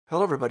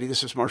Hello, everybody.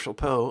 This is Marshall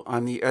Poe.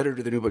 I'm the editor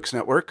of the New Books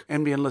Network.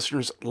 NBN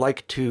listeners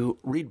like to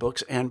read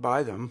books and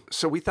buy them.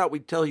 So we thought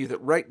we'd tell you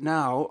that right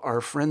now, our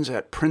friends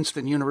at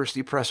Princeton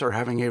University Press are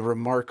having a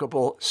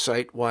remarkable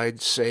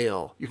site-wide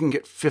sale. You can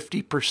get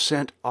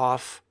 50%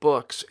 off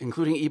books,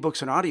 including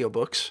ebooks and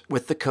audiobooks,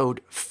 with the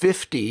code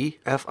 50,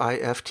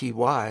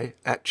 F-I-F-T-Y,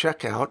 at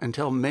checkout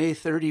until May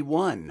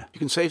 31. You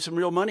can save some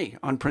real money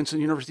on Princeton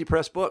University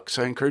Press books.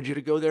 I encourage you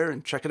to go there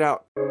and check it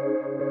out.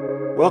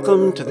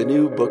 Welcome to the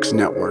New Books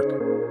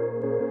Network.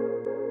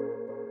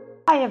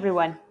 Hi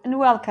everyone, and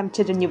welcome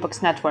to the New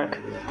Books Network.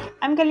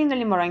 I'm Galina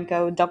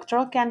Limorenko,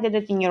 doctoral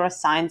candidate in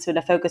neuroscience with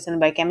a focus on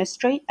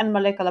biochemistry and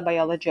molecular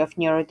biology of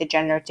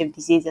neurodegenerative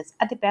diseases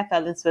at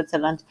EPFL in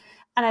Switzerland,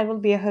 and I will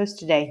be your host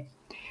today.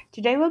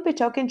 Today we'll be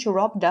talking to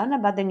Rob Dunn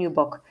about the new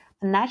book,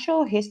 A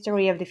Natural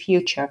History of the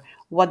Future,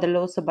 What the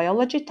Laws of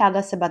Biology Tell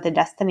Us About the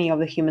Destiny of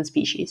the Human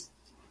Species.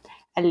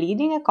 A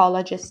leading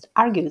ecologist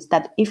argues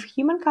that if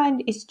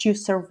humankind is to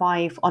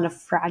survive on a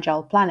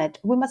fragile planet,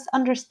 we must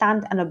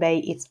understand and obey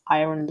its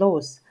iron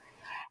laws.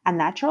 A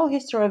Natural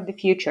History of the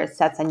Future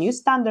sets a new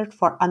standard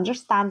for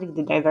understanding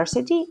the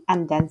diversity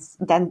and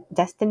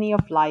destiny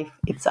of life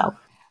itself.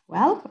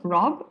 Well,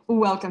 Rob,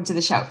 welcome to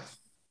the show.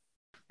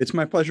 It's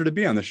my pleasure to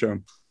be on the show.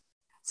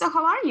 So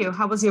how are you?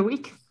 How was your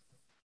week?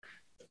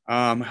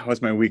 How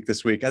was my week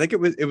this week? I think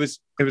it was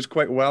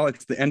quite well.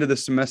 It's the end of the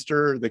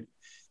semester.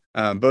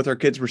 Both our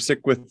kids were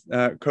sick with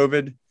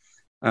COVID,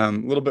 a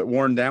little bit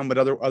worn down, but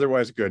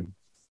otherwise good.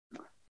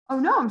 Oh,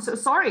 no, I'm so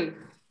sorry.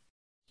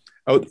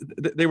 Oh,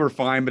 they were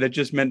fine, but it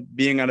just meant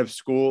being out of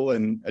school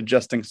and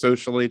adjusting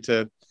socially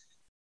to,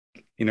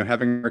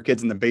 having our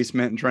kids in the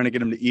basement and trying to get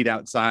them to eat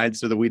outside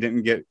so that we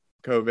didn't get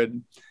COVID.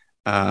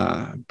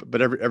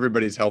 But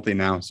everybody's healthy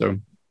now, so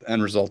the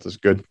end result is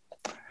good.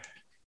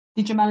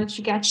 Did you manage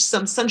to catch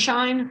some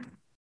sunshine?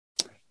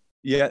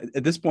 Yeah,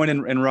 at this point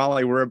in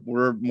Raleigh,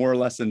 we're more or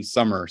less in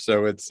summer.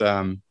 So it's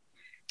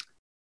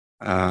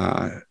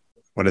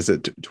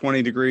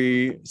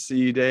 20-degree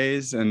C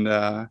days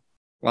and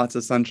lots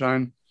of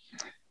sunshine.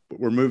 But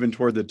we're moving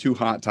toward the too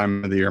hot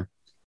time of the year.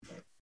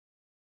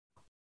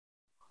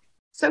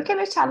 So can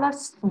you tell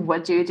us,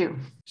 what do you do?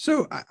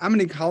 So I'm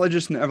an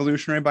ecologist and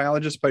evolutionary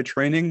biologist by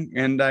training,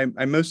 and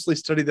I mostly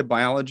study the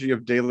biology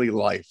of daily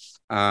life.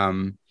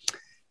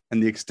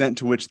 And the extent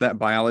to which that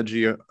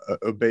biology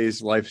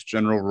obeys life's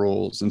general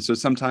rules. And so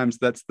sometimes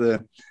that's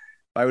the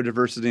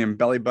biodiversity in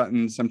belly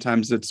buttons,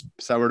 sometimes it's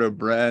sourdough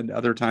bread,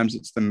 other times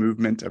it's the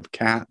movement of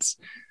cats.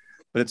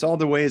 But it's all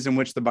the ways in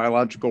which the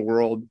biological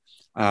world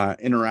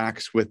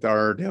interacts with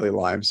our daily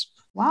lives.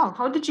 Wow,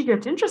 how did you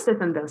get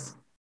interested in this?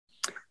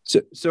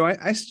 So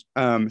I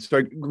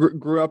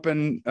grew up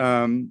in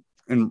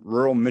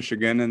rural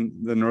Michigan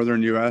in the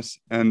northern U.S.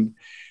 and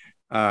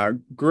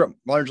grew up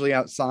largely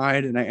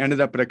outside, and I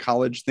ended up at a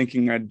college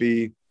thinking I'd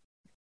be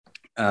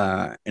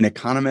an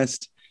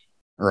economist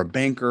or a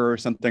banker or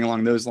something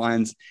along those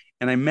lines.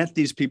 And I met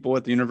these people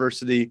at the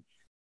university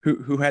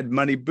who had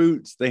muddy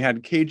boots. They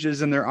had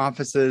cages in their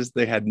offices.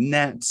 They had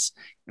nets,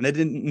 and I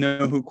didn't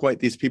know who quite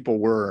these people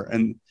were.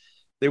 And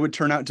they would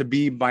turn out to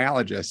be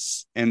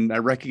biologists, and I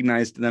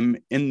recognized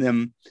in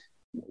them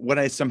what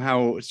I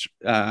somehow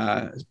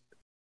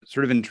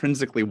sort of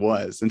intrinsically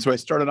was. And so I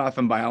started off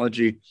in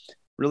biology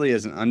really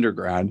as an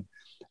undergrad.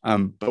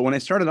 But when I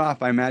started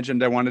off, I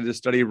imagined I wanted to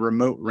study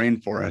remote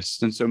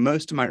rainforests. And so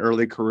most of my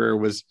early career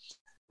was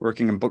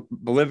working in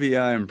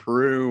Bolivia and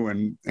Peru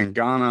and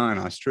Ghana and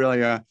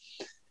Australia,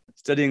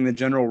 studying the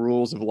general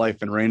rules of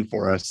life in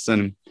rainforests.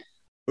 And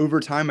over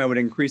time, I would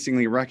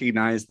increasingly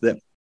recognize that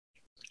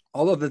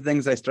all of the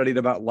things I studied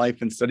about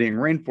life in studying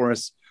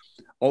rainforests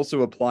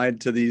also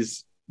applied to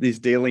these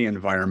daily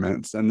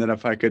environments. And that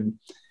if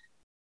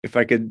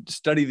I could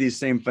study these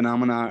same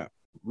phenomena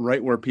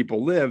right where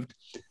people lived,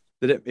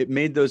 that it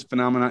made those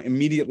phenomena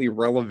immediately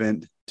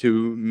relevant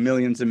to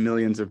millions and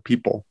millions of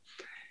people.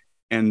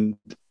 And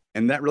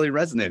that really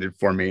resonated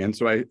for me. And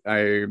so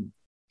I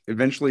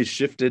eventually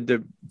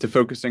shifted to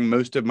focusing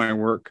most of my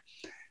work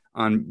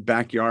on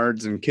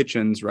backyards and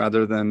kitchens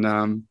rather than,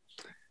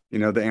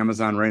 the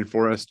Amazon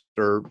rainforest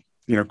or,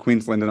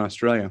 Queensland and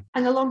Australia.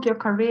 And along your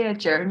career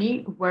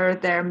journey, were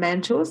there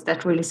mentors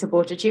that really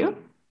supported you?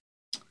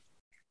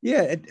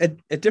 Yeah,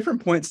 at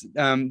different points,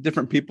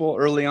 different people.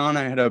 Early on,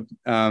 I had a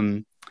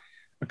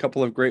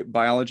couple of great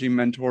biology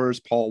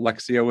mentors. Paul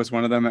Lexio was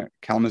one of them at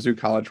Kalamazoo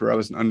College, where I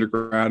was an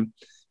undergrad.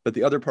 But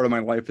the other part of my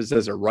life is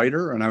as a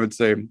writer, and I would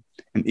say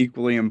an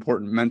equally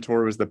important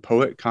mentor was the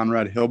poet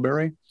Conrad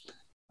Hilberry,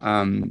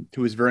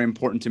 who was very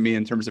important to me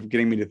in terms of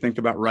getting me to think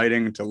about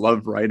writing, to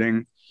love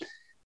writing.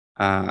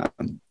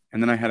 And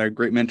then I had a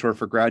great mentor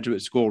for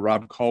graduate school,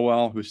 Rob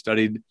Colwell, who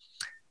studied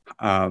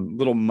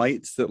little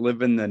mites that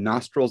live in the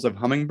nostrils of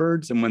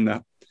hummingbirds. And when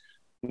the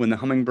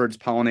hummingbirds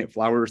pollinate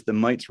flowers, the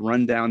mites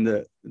run down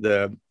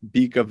the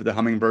beak of the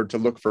hummingbird to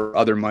look for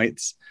other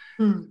mites.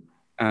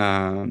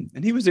 And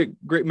he was a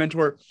great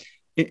mentor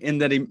in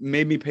that he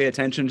made me pay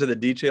attention to the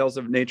details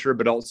of nature,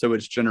 but also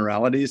its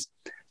generalities.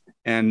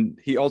 And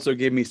he also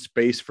gave me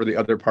space for the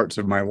other parts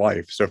of my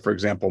life. So, for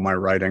example, my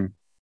writing.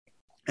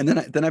 And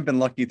then I've been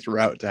lucky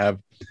throughout to have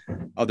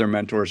other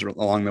mentors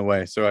along the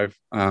way. So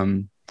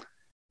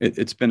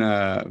it's been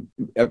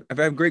I've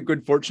had great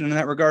good fortune in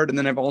that regard. And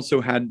then I've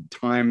also had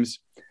times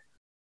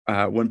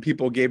when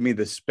people gave me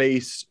the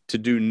space to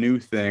do new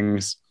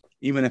things,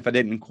 even if I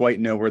didn't quite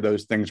know where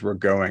those things were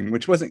going,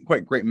 which wasn't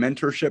quite great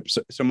mentorship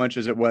so much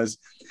as it was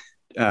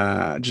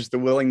just the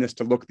willingness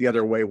to look the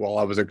other way while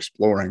I was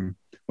exploring,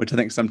 which I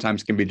think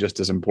sometimes can be just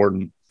as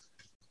important.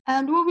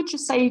 And what would you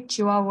say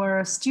to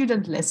our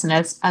student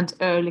listeners and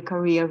early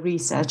career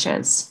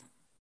researchers?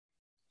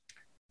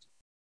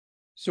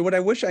 So what I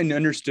wish I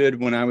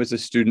understood when I was a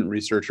student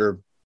researcher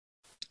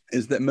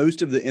is that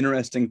most of the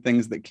interesting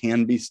things that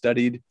can be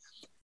studied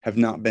have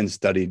not been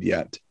studied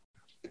yet.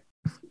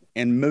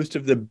 And most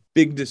of the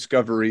big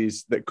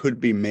discoveries that could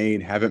be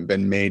made haven't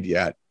been made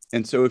yet.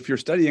 And so if you're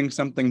studying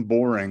something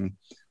boring,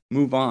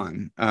 move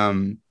on.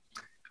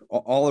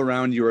 All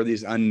around you are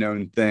these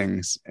unknown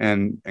things,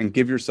 and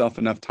give yourself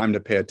enough time to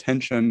pay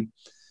attention,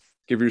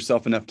 give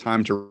yourself enough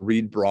time to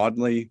read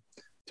broadly,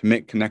 to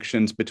make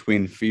connections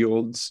between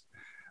fields.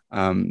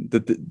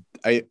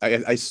 I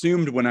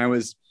assumed when I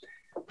was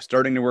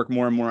starting to work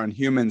more and more on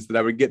humans that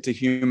I would get to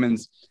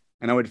humans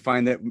and I would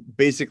find that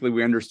basically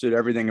we understood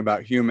everything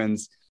about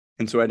humans.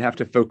 And so I'd have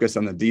to focus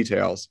on the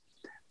details.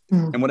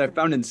 Mm. And what I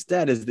found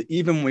instead is that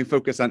even when we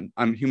focus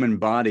on human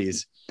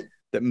bodies,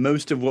 that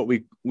most of what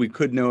we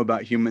could know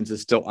about humans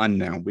is still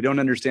unknown. We don't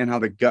understand how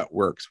the gut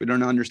works. We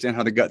don't understand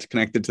how the gut's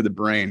connected to the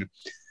brain.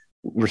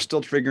 We're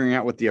still figuring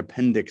out what the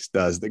appendix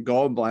does. The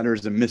gallbladder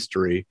is a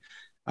mystery.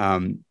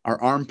 Our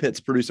armpits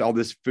produce all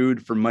this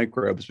food for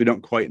microbes. We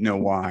don't quite know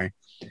why.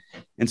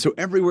 And so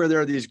everywhere there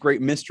are these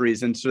great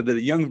mysteries. And so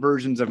the young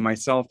versions of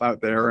myself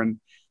out there and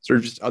sort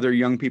of just other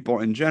young people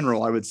in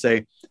general, I would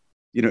say,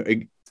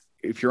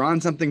 if you're on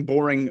something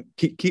boring,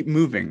 keep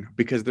moving,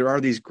 because there are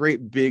these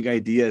great big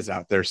ideas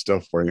out there still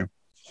for you.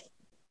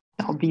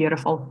 Oh,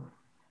 beautiful.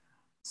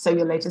 So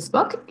your latest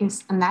book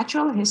is A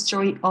Natural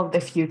History of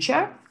the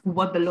Future,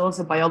 What the Laws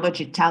of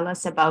Biology Tell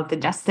Us About the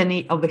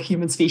Destiny of the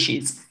Human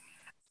Species.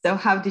 So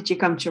how did you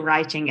come to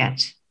writing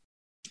it?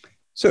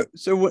 So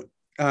what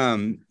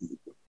I'm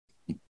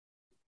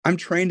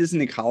trained as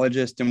an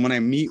ecologist, and when I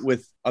meet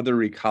with other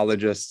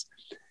ecologists,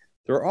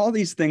 there are all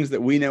these things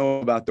that we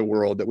know about the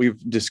world, that we've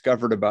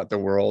discovered about the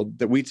world,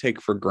 that we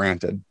take for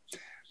granted.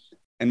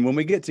 And when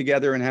we get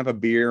together and have a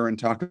beer and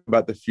talk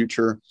about the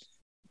future,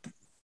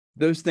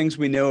 those things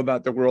we know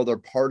about the world are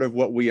part of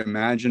what we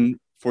imagine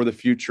for the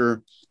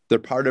future. They're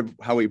part of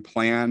how we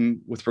plan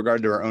with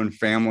regard to our own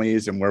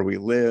families and where we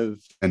live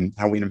and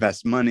how we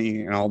invest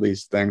money and all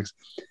these things.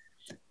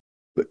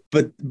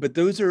 But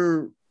those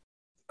are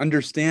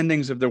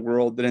understandings of the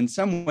world that in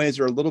some ways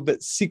are a little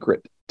bit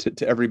secret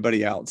to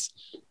everybody else.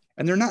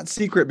 And they're not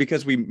secret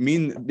because the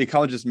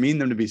ecologists mean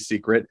them to be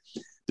secret.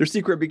 They're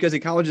secret because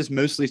ecologists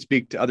mostly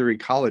speak to other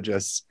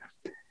ecologists.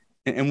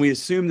 And we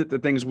assume that the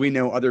things we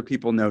know, other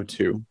people know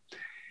too.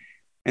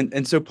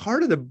 And so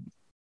part of the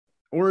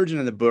origin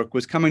of the book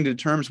was coming to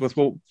terms with,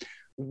 well,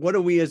 what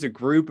do we as a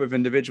group of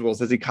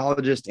individuals, as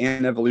ecologists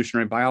and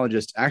evolutionary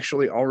biologists,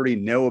 actually already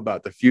know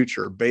about the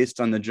future based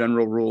on the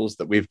general rules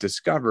that we've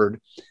discovered?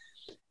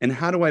 And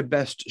how do I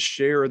best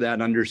share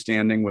that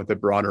understanding with a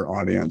broader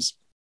audience?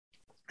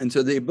 And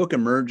so the book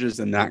emerges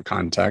in that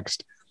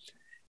context.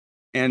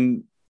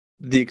 And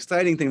the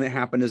exciting thing that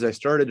happened as I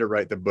started to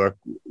write the book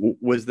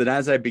was that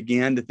as I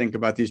began to think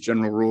about these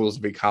general rules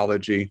of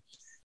ecology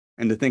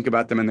and to think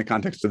about them in the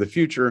context of the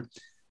future,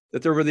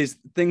 that there were these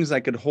things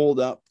I could hold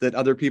up that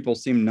other people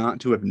seem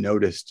not to have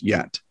noticed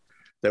yet,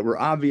 that were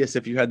obvious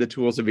if you had the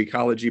tools of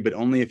ecology, but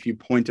only if you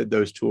pointed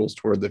those tools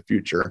toward the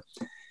future.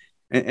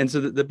 And so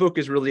the book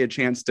is really a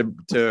chance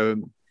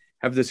to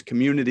have this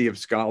community of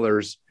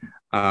scholars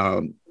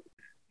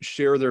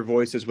share their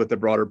voices with the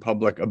broader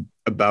public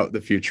about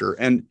the future.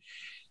 And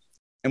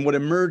what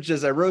emerged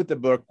as I wrote the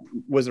book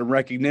was a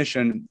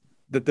recognition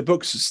that the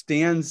book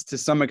stands to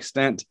some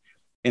extent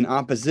in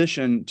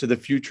opposition to the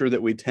future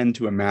that we tend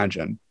to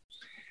imagine.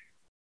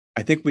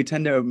 I think we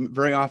tend to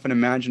very often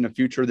imagine a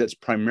future that's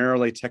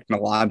primarily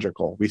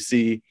technological. We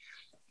see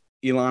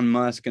Elon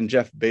Musk and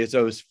Jeff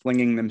Bezos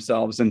flinging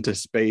themselves into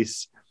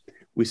space.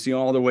 We see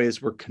all the ways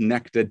we're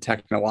connected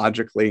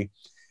technologically,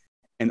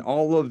 and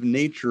all of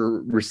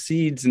nature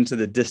recedes into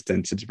the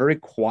distance. It's very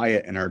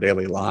quiet in our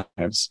daily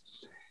lives.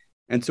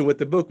 And so what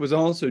the book was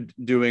also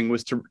doing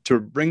was to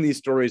bring these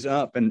stories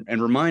up and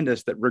remind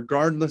us that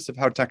regardless of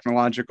how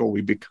technological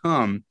we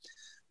become,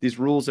 these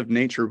rules of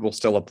nature will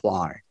still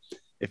apply.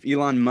 If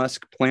Elon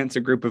Musk plants a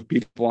group of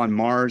people on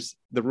Mars,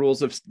 the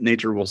rules of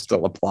nature will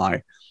still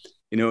apply.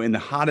 In the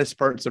hottest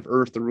parts of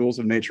Earth, the rules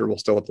of nature will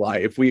still apply.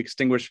 If we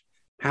extinguish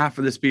half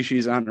of the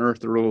species on Earth,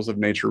 the rules of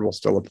nature will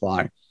still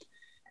apply.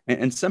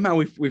 And somehow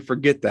we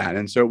forget that.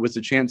 And so it was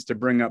a chance to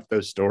bring up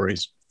those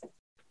stories.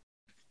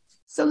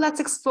 So let's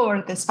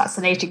explore this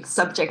fascinating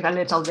subject a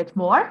little bit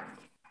more.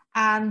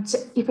 And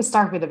if we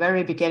start with the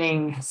very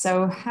beginning,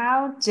 so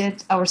how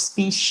did our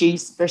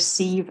species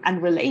perceive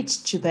and relate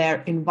to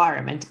their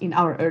environment in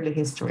our early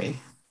history?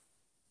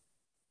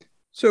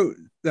 So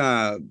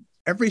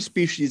every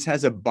species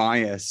has a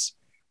bias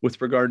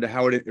with regard to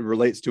how it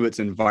relates to its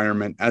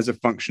environment as a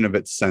function of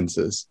its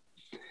senses.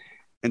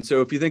 And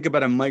so if you think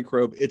about a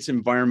microbe, its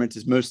environment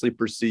is mostly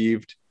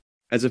perceived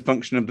as a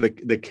function of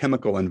the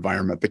chemical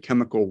environment, the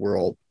chemical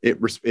world. It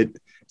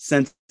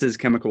senses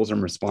chemicals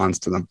and responds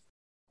to them.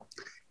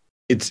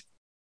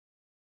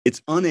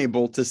 It's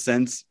unable to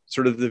sense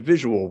sort of the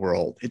visual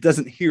world. It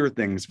doesn't hear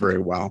things very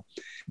well.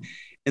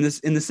 In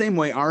the same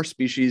way, our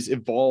species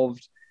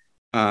evolved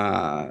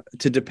to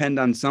depend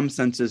on some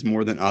senses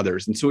more than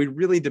others. And so we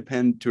really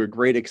depend to a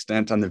great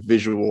extent on the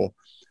visual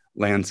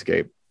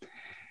landscape.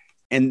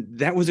 And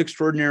that was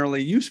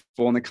extraordinarily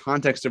useful in the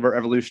context of our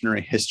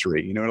evolutionary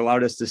history. You know, it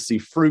allowed us to see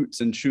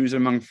fruits and choose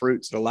among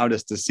fruits. It allowed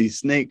us to see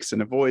snakes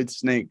and avoid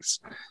snakes.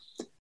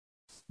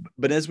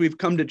 But as we've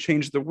come to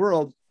change the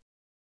world,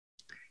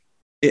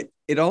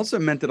 it also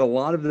meant that a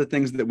lot of the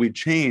things that we've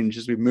changed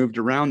as we've moved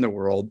around the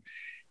world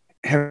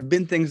have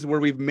been things where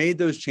we've made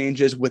those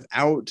changes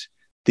without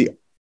the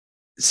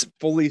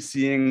fully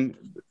seeing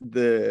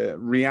the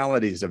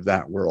realities of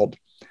that world.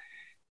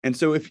 And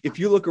so if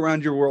you look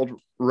around your world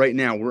right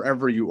now,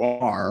 wherever you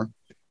are,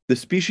 the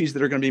species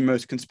that are going to be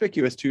most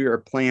conspicuous to you are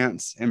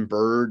plants and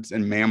birds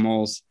and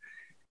mammals,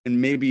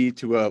 and maybe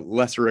to a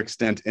lesser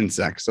extent,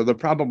 insects. So they're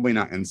probably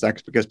not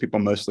insects because people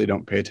mostly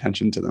don't pay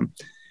attention to them.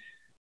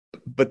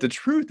 But the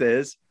truth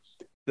is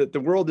that the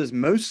world is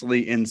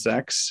mostly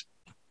insects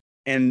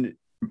and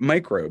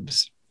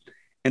microbes.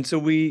 And so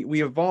we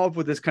evolve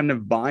with this kind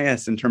of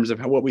bias in terms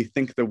of what we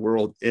think the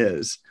world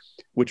is,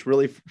 which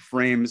really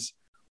frames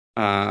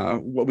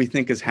what we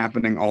think is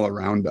happening all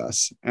around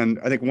us. And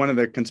I think one of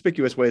the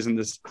conspicuous ways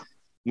in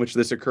which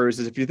this occurs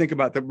is if you think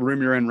about the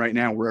room you're in right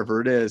now,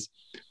 wherever it is,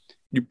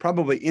 you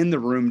probably in the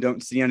room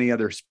don't see any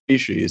other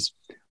species.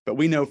 But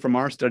we know from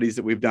our studies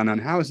that we've done on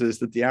houses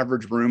that the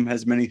average room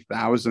has many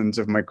thousands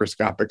of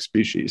microscopic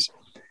species.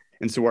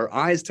 And so our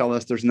eyes tell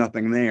us there's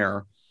nothing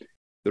there.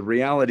 The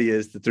reality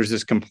is that there's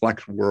this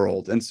complex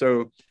world. And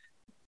so,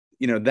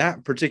 you know,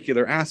 that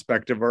particular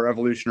aspect of our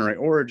evolutionary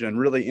origin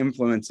really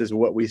influences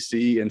what we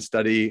see and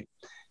study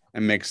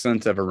and make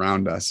sense of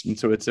around us. And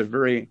so it's a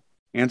very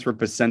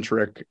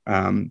anthropocentric,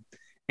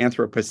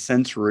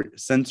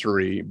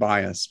 sensory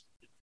bias.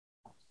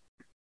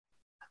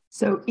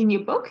 So in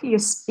your book, you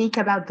speak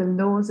about the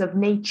laws of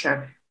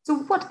nature. So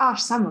what are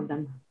some of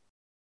them?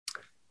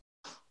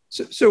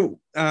 So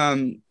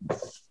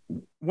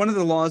one of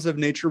the laws of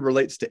nature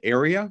relates to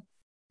area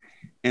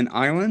and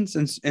islands.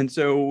 And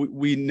so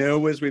we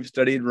know, as we've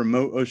studied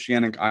remote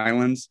oceanic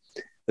islands,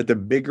 that the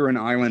bigger an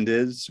island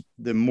is,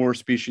 the more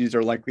species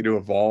are likely to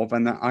evolve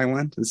on that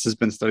island. This has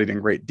been studied in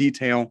great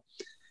detail.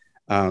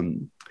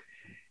 And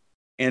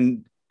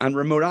on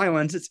remote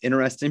islands, it's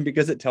interesting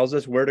because it tells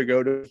us where to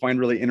go to find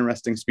really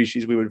interesting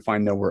species we would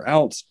find nowhere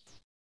else.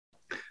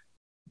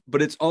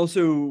 But it's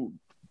also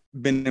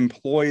been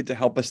employed to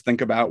help us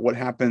think about what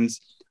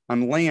happens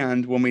on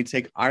land when we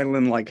take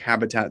island-like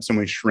habitats and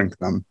we shrink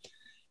them.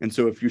 And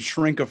so if you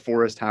shrink a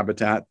forest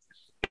habitat,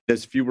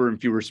 there's fewer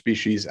and fewer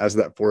species as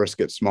that forest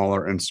gets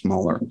smaller and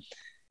smaller.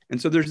 And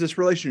so there's this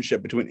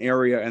relationship between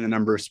area and the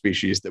number of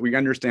species that we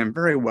understand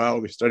very well.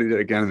 We studied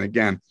it again and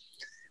again.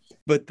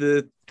 But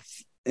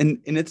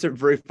and it's a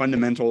very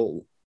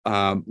fundamental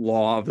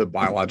law of the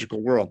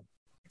biological world.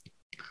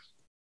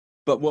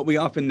 But what we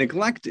often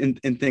neglect in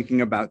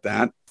thinking about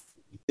that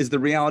is the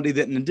reality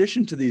that in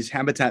addition to these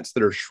habitats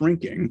that are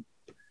shrinking,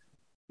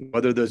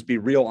 whether those be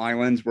real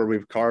islands where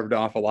we've carved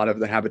off a lot of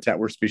the habitat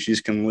where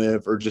species can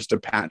live, or just a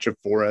patch of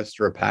forest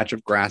or a patch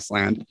of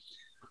grassland,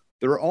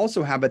 there are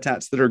also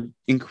habitats that are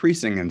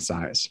increasing in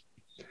size.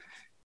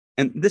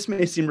 And this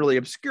may seem really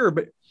obscure,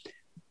 but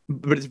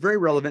it's very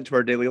relevant to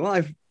our daily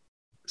life,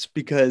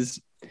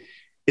 because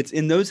it's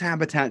in those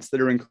habitats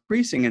that are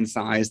increasing in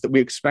size that we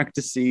expect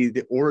to see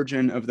the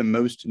origin of the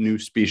most new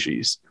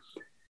species.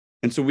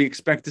 And so we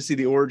expect to see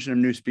the origin of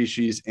new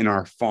species in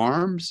our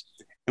farms,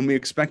 and we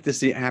expect to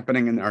see it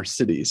happening in our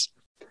cities.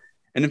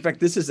 And in fact,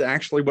 this is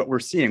actually what we're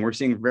seeing. We're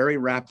seeing very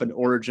rapid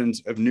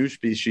origins of new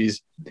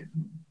species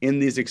in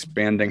these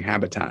expanding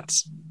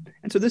habitats.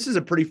 And so this is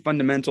a pretty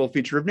fundamental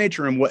feature of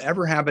nature. And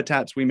whatever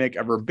habitats we make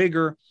ever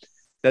bigger,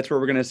 that's where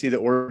we're going to see the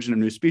origin of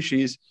new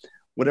species.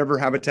 Whatever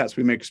habitats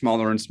we make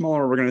smaller and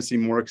smaller, we're going to see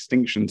more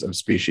extinctions of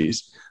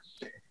species.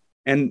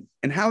 And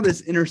how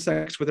this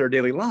intersects with our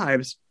daily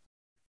lives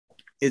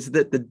is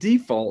that the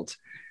default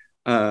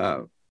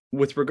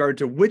with regard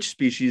to which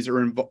species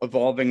are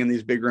evolving in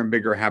these bigger and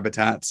bigger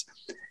habitats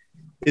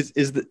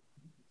is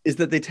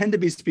that they tend to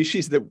be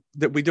species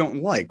that we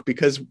don't like,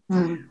 because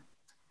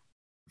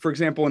for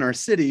example, in our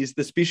cities,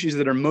 the species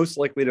that are most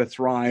likely to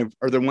thrive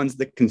are the ones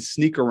that can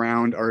sneak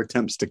around our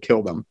attempts to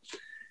kill them.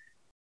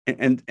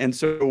 And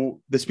so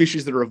the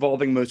species that are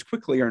evolving most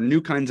quickly are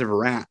new kinds of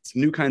rats,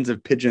 new kinds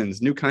of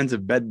pigeons, new kinds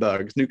of bed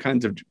bugs, new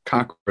kinds of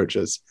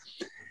cockroaches.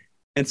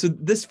 And so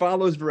this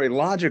follows very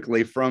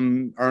logically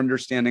from our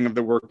understanding of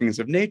the workings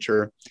of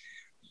nature.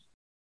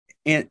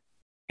 And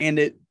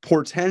it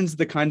portends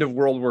the kind of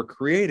world we're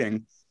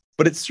creating,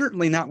 but it's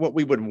certainly not what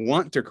we would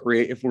want to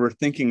create if we were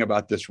thinking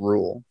about this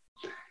rule.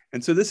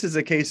 And so this is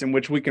a case in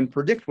which we can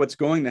predict what's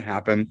going to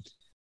happen,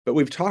 but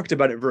we've talked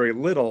about it very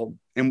little,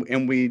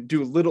 and we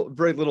do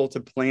very little to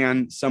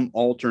plan some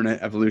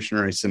alternate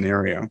evolutionary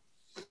scenario.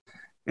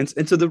 And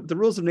so the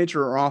rules of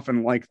nature are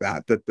often like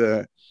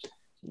that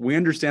we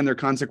understand their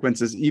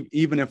consequences,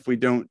 even if we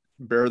don't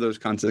bear those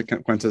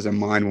consequences in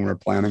mind when we're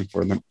planning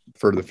for them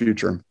for the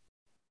future.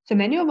 So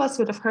many of us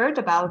would have heard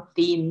about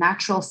the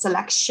natural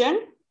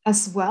selection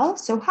as well.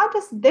 So how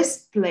does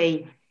this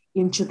play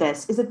into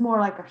this? Is it more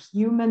like a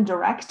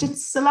human-directed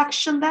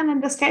selection then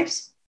in this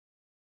case?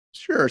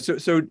 Sure.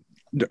 So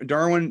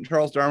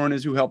Charles Darwin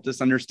is who helped us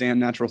understand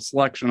natural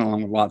selection,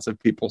 along with lots of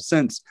people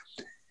since.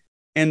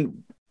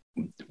 And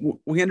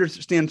we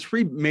understand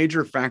three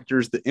major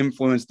factors that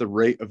influence the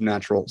rate of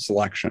natural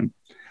selection.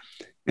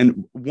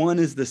 And one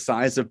is the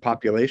size of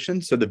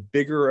population. So the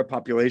bigger a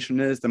population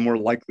is, the more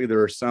likely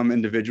there are some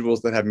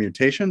individuals that have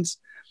mutations.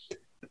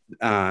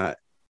 The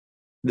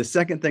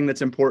second thing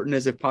that's important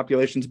is if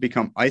populations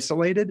become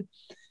isolated,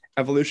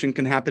 evolution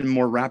can happen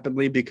more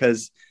rapidly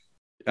because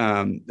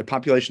the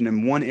population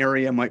in one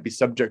area might be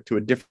subject to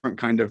a different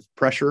kind of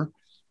pressure,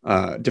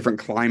 different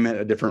climate,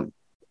 a different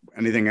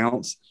anything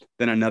else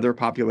than another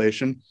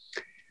population.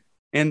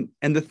 And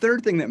the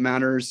third thing that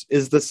matters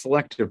is the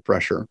selective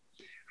pressure.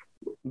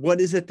 What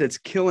is it that's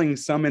killing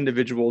some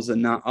individuals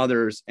and not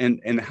others?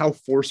 And how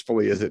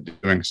forcefully is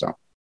it doing so?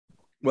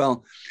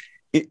 Well,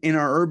 in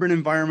our urban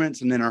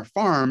environments and in our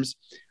farms,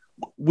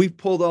 we've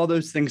pulled all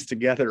those things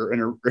together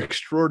in an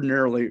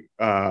extraordinarily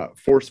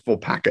forceful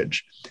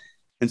package.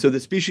 And so the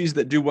species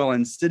that do well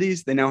in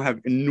cities, they now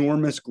have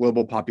enormous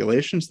global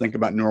populations. Think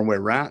about Norway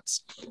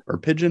rats or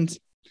pigeons.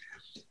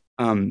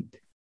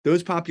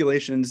 Those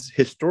populations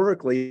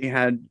historically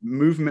had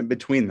movement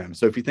between them.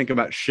 So if you think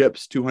about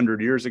ships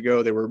 200 years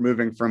ago, they were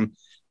moving from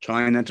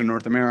China to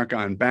North America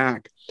and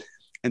back.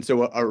 And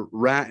so a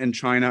rat in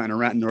China and a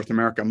rat in North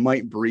America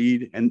might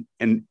breed. And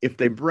if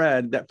they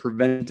bred, that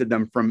prevented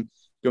them from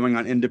going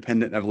on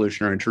independent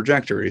evolutionary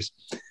trajectories.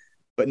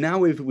 But now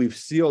we've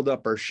sealed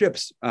up our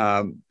ships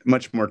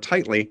much more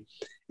tightly.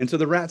 And so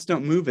the rats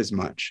don't move as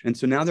much. And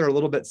so now they're a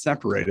little bit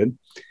separated.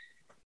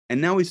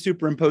 And now we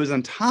superimpose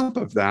on top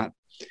of that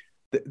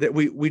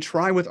we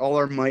try with all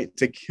our might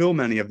to kill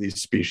many of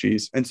these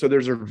species. And so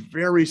there's a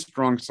very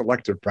strong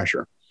selective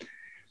pressure.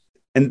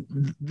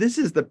 And this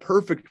is the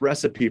perfect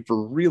recipe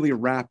for really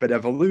rapid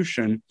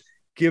evolution,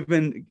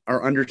 given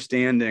our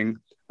understanding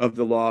of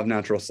the law of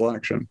natural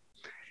selection.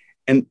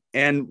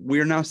 And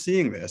we're now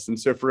seeing this. And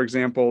so, for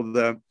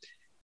example,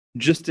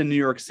 just in New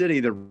York City,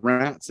 the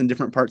rats in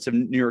different parts of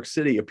New York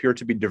City appear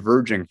to be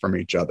diverging from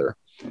each other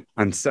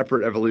on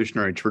separate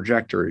evolutionary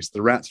trajectories.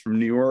 The rats from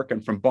New York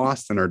and from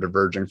Boston are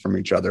diverging from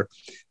each other.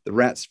 The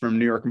rats from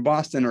New York and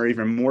Boston are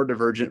even more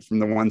divergent from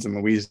the ones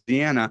in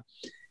Louisiana.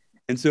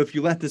 And so if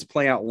you let this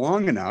play out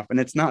long enough, and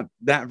it's not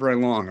that very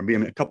long, I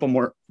mean, a couple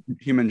more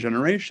human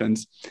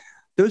generations,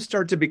 those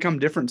start to become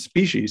different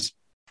species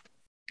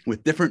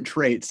with different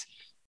traits,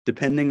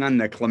 depending on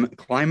the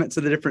climates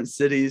of the different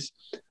cities,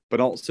 but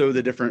also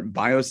the different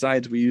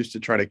biocides we use to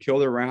try to kill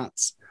the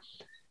rats.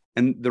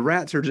 And the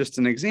rats are just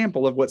an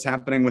example of what's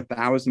happening with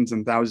thousands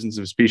and thousands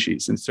of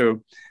species. And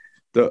so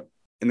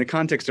in the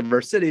context of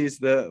our cities,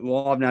 the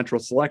law of natural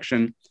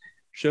selection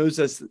shows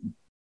us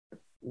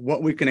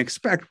what we can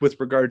expect with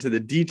regard to the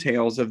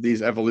details of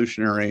these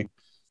evolutionary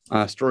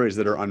stories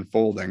that are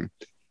unfolding.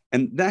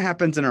 And that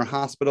happens in our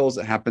hospitals.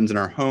 It happens in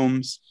our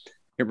homes.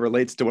 It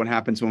relates to what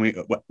happens when we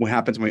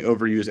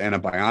overuse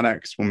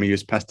antibiotics, when we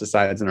use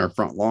pesticides in our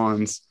front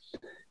lawns.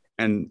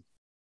 And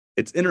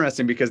it's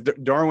interesting because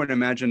Darwin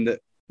imagined that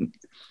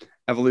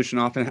evolution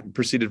often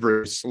proceeded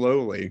very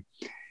slowly.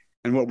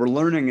 And what we're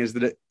learning is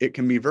that it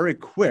can be very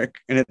quick,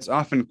 and it's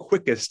often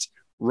quickest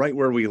right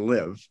where we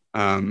live,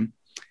 and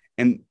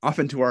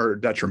often to our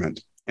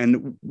detriment.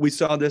 And we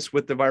saw this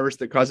with the virus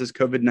that causes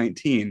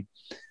COVID-19,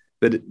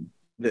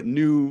 that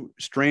new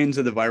strains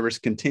of the virus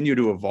continue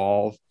to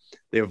evolve.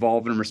 They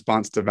evolve in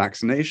response to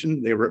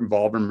vaccination. They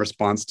evolve in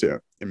response to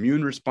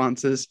immune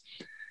responses.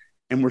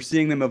 And we're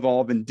seeing them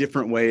evolve in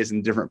different ways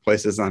in different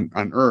places on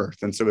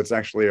Earth. And so it's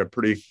actually a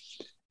pretty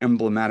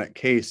emblematic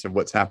case of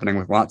what's happening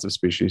with lots of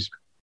species.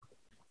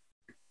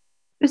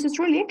 This is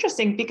really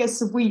interesting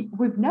because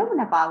we've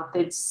known about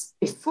this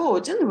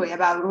before, didn't we?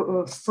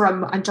 About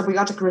from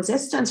antibiotic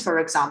resistance, for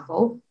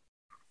example.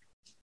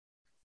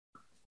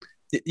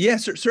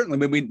 Yes,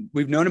 certainly. I mean,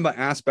 we've known about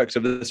aspects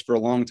of this for a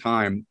long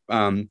time.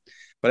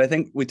 But I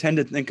think we tend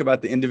to think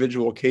about the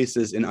individual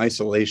cases in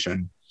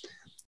isolation.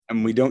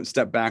 And we don't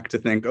step back to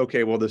think,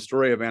 okay, well, the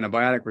story of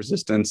antibiotic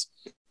resistance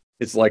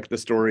is like the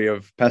story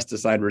of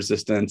pesticide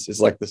resistance, is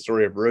like the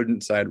story of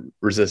rodenticide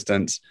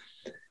resistance,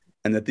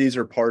 and that these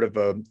are part of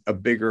a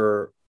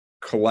bigger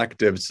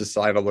collective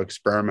societal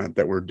experiment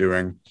that we're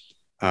doing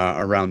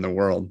around the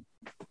world.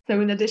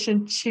 So in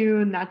addition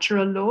to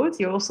natural laws,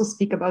 you also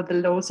speak about the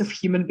laws of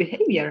human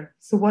behavior.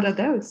 So what are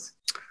those?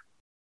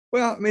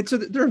 Well, I mean, so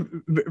there are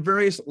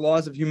various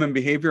laws of human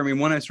behavior. I mean,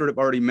 one I sort of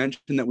already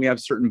mentioned, that we have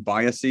certain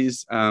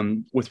biases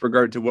with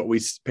regard to what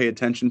we pay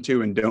attention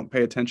to and don't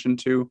pay attention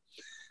to.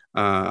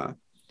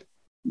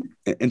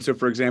 And so,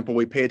 for example,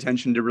 we pay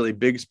attention to really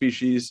big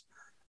species.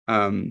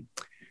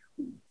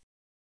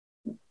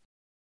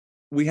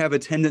 We have a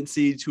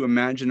tendency to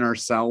imagine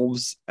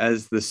ourselves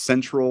as the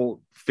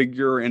central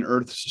figure in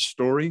Earth's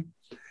story.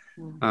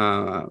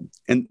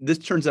 And this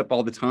turns up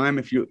all the time.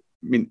 If you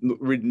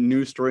read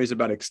news stories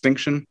about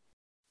extinction,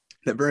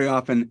 that very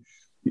often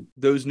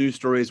those news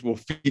stories will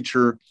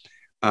feature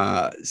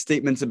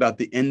statements about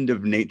the end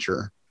of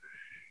nature.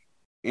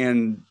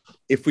 And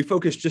if we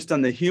focus just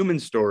on the human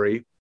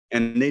story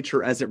and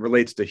nature as it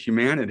relates to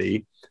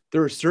humanity,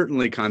 there are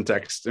certainly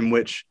contexts in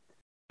which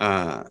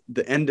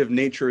the end of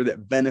nature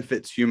that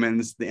benefits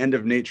humans, the end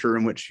of nature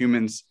in which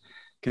humans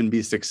can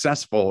be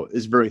successful,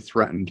 is very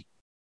threatened.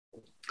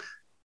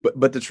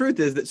 But the truth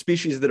is that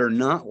species that are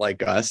not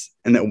like us,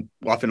 and that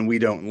often we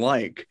don't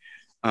like,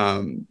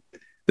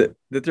 that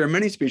there are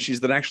many species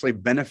that actually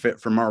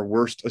benefit from our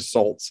worst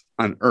assaults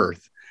on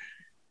Earth.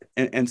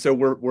 And so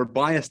we're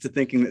biased to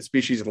thinking that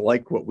species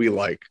like what we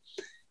like.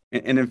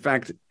 And in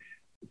fact,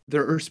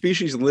 there are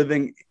species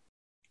living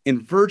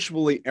in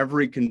virtually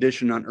every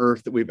condition on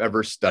Earth that we've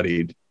ever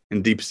studied,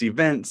 in deep sea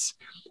vents,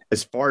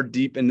 as far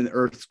deep into the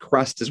Earth's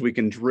crust as we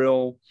can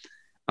drill,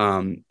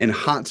 in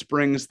hot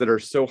springs that are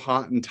so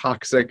hot and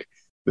toxic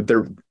that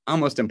they're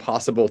almost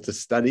impossible to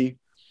study.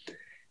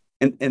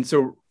 And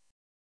so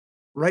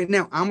right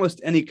now, almost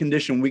any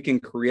condition we can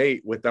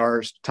create with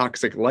our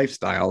toxic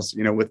lifestyles,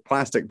 with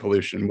plastic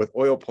pollution, with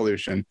oil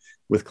pollution,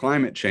 with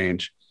climate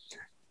change,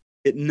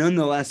 it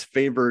nonetheless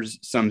favors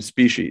some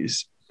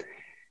species.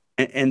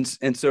 And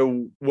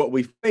so what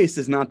we face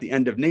is not the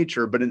end of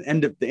nature, but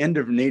the end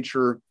of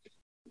nature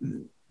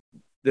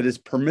that is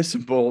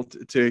permissible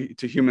to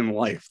human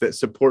life, that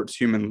supports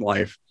human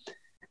life.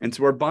 And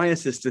so our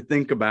bias is to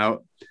think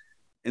about,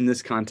 in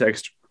this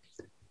context,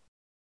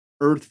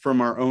 Earth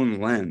from our own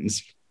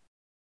lens.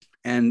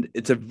 And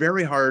it's a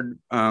very hard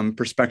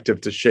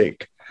perspective to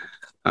shake,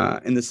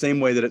 in the same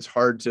way that it's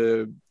hard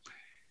to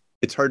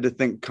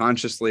think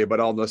consciously about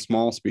all the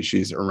small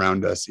species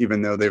around us,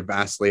 even though they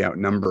vastly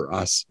outnumber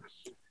us.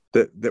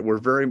 That we're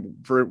very,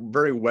 very,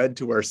 very wed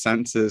to our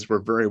senses. We're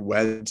very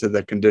wed to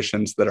the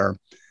conditions that our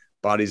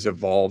bodies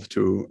evolve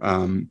to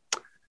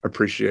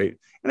appreciate.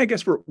 And I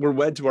guess we're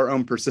wed to our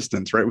own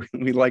persistence, right?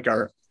 We like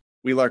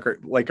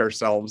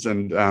ourselves,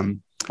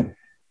 and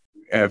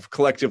have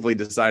collectively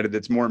decided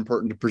it's more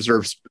important to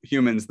preserve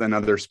humans than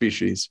other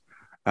species,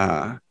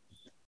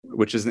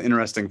 which is an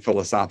interesting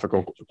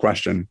philosophical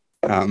question,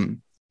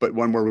 but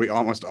one where we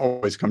almost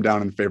always come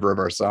down in favor of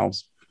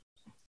ourselves.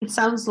 It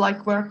sounds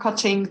like we're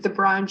cutting the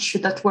branch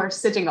that we're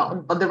sitting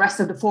on, but the rest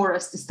of the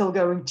forest is still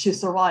going to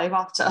survive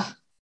after.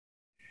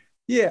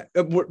 Yeah,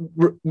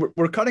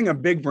 we're cutting a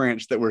big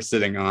branch that we're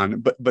sitting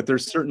on, but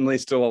there's certainly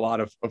still a lot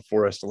of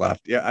forest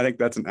left. Yeah, I think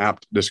that's an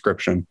apt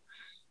description.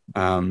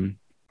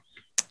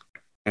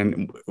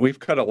 And we've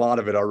cut a lot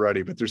of it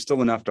already, but there's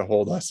still enough to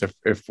hold us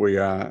if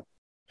we're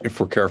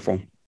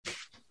careful.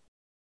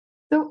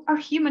 So are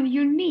humans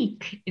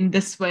unique in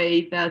this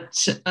way that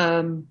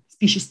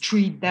species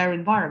treat their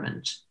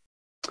environment?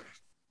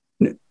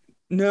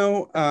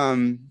 No,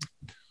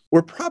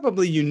 we're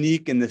probably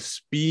unique in the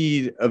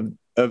speed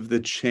of the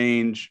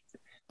change,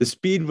 the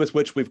speed with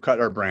which we've cut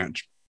our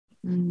branch.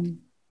 The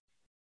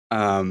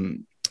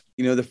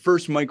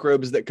first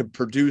microbes that could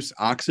produce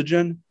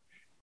oxygen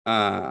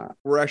that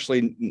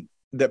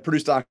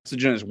produced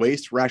oxygen as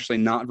waste were actually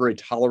not very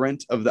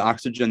tolerant of the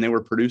oxygen they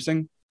were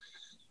producing.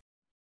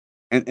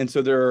 And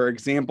so there are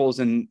examples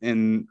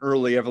in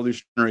early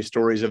evolutionary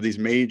stories of these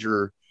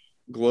major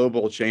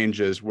global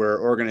changes where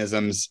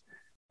organisms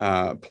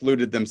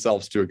polluted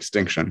themselves to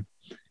extinction.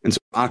 And so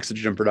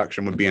oxygen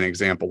production would be an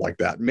example like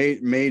that.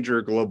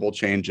 Major global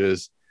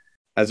changes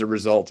as a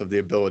result of the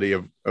ability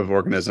of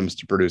organisms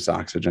to produce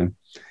oxygen.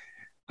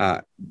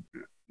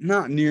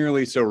 Not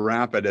nearly so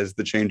rapid as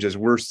the changes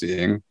we're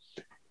seeing.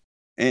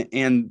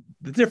 And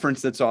the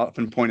difference that's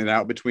often pointed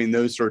out between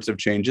those sorts of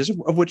changes,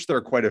 of which there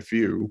are quite a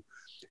few,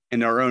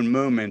 in our own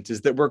moment,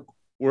 is that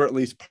we're at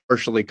least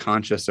partially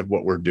conscious of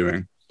what we're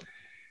doing.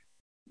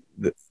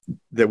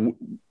 That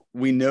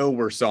we know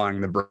we're sawing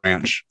the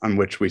branch on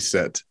which we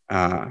sit.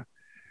 And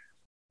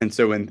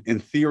so in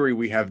theory,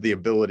 we have the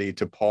ability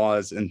to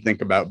pause and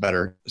think about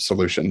better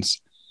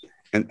solutions.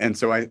 And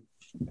so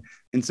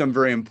in some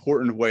very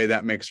important way,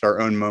 that makes our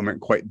own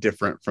moment quite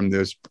different from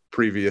those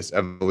previous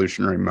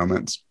evolutionary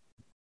moments.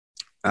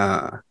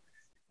 And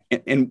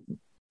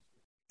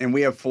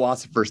we have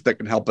philosophers that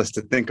can help us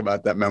to think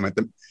about that moment.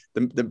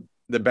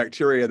 The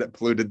bacteria that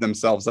polluted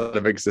themselves out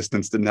of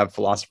existence didn't have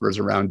philosophers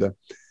around to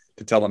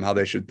tell them how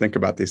they should think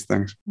about these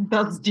things.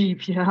 That's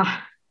deep,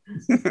 yeah.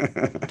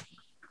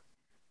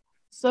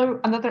 So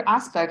another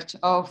aspect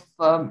of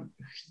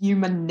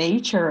human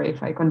nature,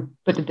 if I can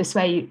put it this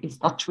way, is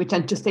that we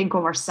tend to think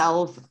of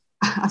ourselves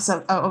as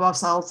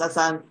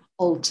an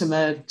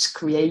ultimate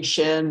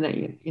creation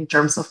in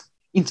terms of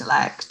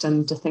intellect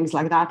and things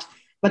like that.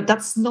 But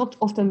that's not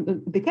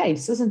often the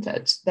case, isn't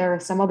it? There are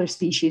some other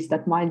species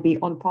that might be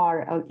on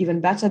par or even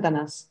better than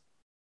us.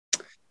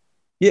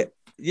 Yeah.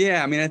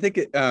 I mean, I think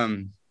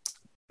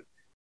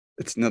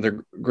It's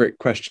another great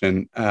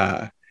question.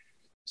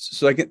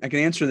 So I can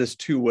answer this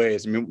two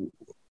ways. I mean,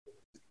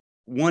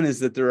 one is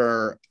that there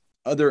are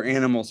other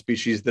animal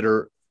species that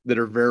are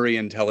very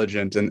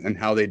intelligent in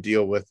how they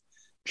deal with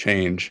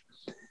change.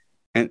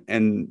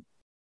 And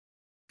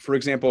for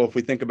example, if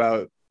we think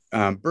about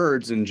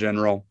birds in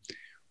general,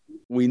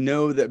 we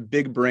know that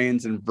big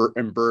brains and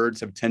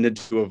birds have tended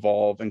to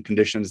evolve in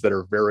conditions that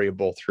are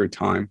variable through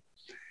time.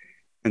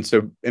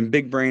 And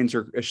big brains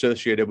are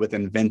associated with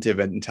inventive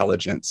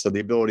intelligence. So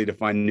the ability to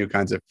find new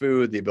kinds of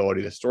food, the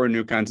ability to store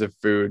new kinds of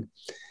food.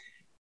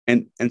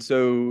 And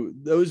so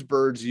those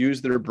birds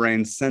use their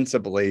brains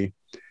sensibly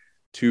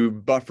to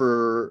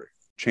buffer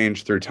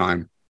change through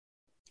time.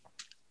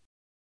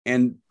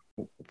 And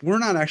we're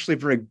not actually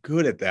very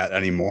good at that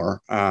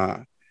anymore,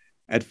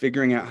 at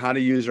figuring out how to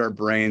use our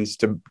brains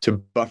to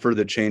buffer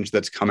the change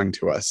that's coming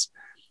to us.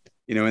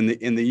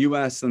 In the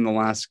US in the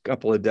last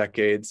couple of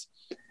decades,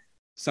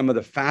 some of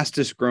the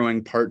fastest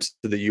growing parts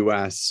of the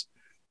US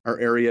are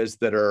areas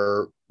that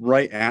are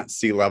right at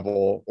sea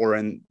level or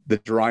in the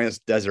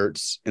driest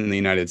deserts in the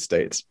United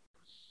States.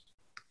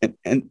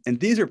 And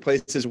these are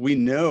places we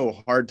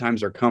know hard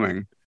times are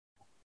coming,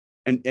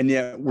 and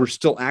yet we're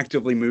still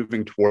actively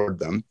moving toward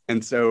them.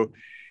 And so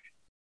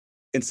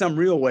in some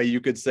real way,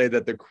 you could say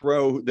that the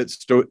crow that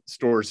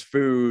stores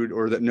food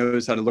or that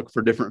knows how to look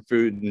for different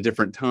food in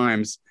different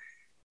times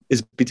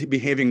is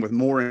behaving with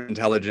more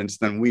intelligence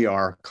than we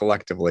are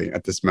collectively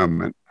at this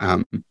moment.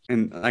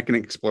 And I can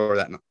explore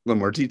that in a little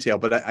more detail,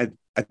 but I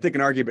think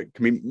an argument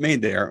can be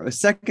made there. A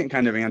second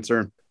kind of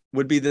answer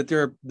would be that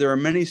there are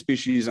many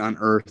species on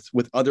Earth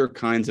with other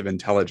kinds of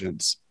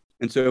intelligence.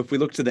 And so if we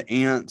look to the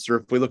ants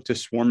or if we look to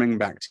swarming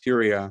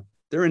bacteria,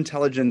 their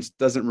intelligence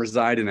doesn't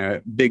reside in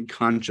a big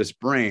conscious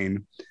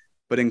brain,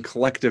 but in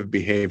collective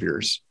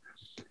behaviors.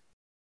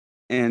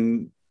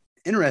 And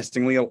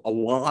interestingly, a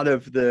lot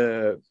of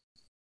the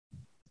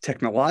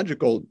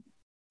technological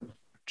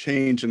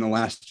change in the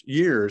last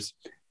years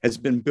has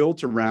been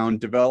built around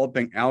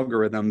developing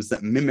algorithms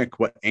that mimic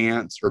what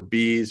ants or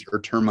bees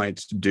or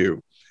termites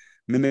do,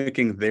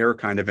 mimicking their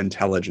kind of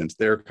intelligence,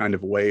 their kind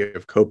of way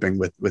of coping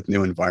with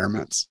new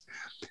environments.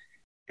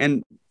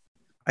 And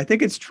I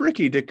think it's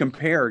tricky to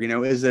compare,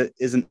 is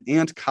an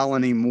ant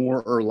colony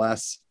more or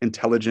less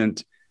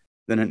intelligent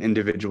than an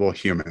individual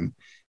human?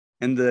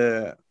 And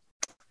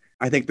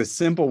I think the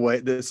simple way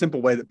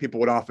that people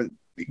would often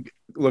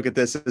look at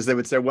this is they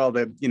would say, well,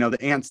 the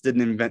ants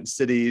didn't invent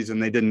cities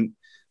and they didn't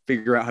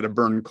figure out how to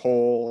burn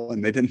coal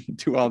and they didn't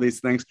do all these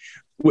things,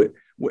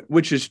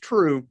 which is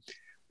true.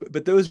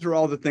 But those are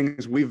all the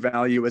things we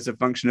value as a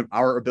function of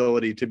our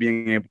ability to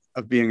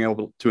being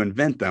able to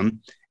invent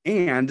them.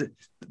 And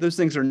those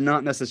things are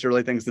not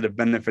necessarily things that have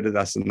benefited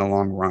us in the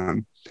long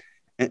run.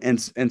 And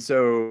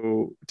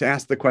so to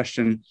ask the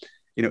question,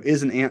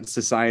 is an ant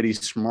society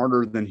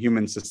smarter than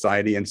human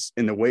society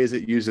in the ways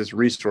it uses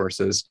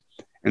resources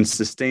and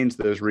sustains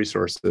those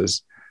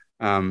resources?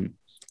 I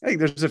think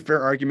there's a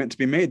fair argument to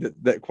be made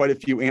that quite a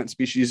few ant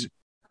species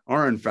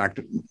are in fact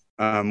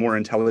more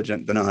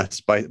intelligent than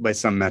us by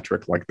some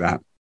metric like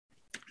that.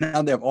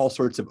 Now they have all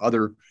sorts of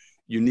other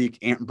unique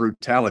ant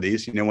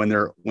brutalities. When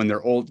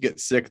they're old, get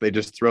sick, they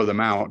just throw them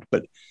out.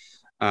 But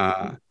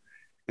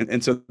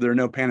and so they're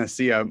no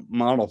panacea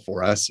model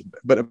for us.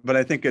 But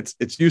I think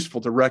it's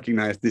useful to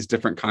recognize these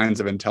different kinds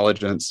of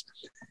intelligence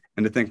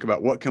and to think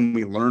about what can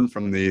we learn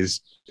from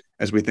these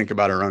as we think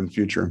about our own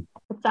future.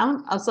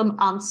 But some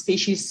ant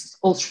species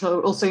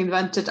also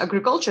invented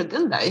agriculture,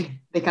 didn't they?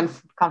 They can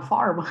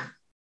farm.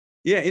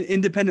 Yeah,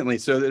 independently.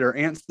 So there are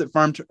ants that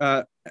farm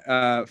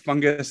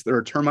fungus. There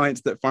are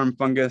termites that farm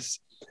fungus.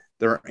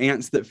 There are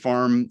ants that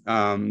farm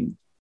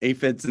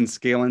aphids and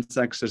scale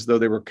insects as though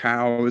they were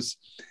cows.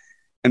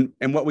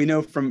 And what we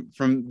know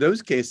from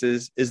those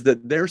cases is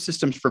that their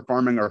systems for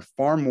farming are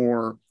far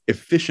more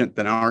efficient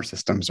than our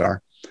systems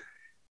are.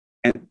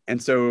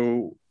 And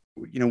so,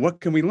 what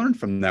can we learn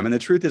from them? And the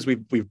truth is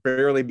we've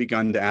barely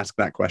begun to ask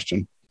that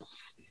question.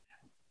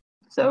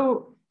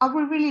 So are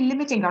we really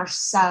limiting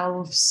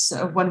ourselves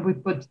when we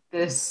put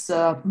this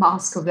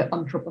mask of the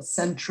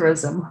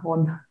anthropocentrism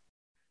on?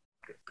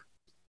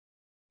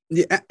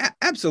 Yeah,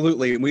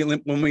 absolutely.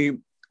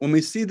 When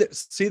we see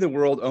the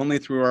world only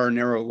through our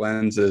narrow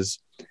lenses,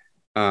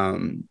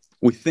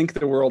 we think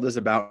the world is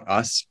about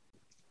us,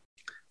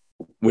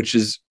 which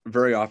is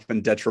very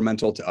often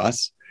detrimental to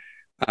us.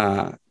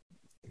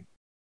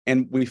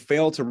 And we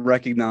fail to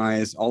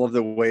recognize all of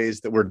the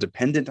ways that we're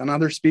dependent on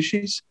other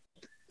species.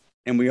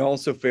 And we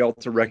also fail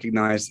to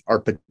recognize our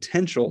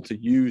potential to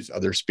use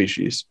other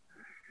species.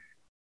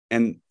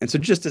 And so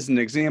just as an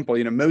example,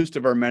 most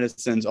of our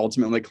medicines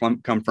ultimately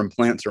come from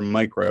plants or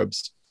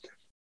microbes,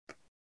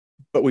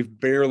 but we've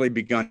barely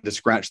begun to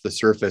scratch the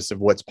surface of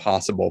what's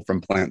possible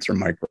from plants or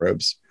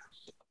microbes.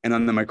 And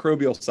on the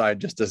microbial side,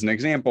 just as an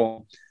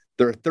example,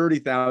 there are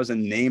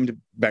 30,000 named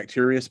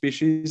bacteria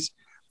species,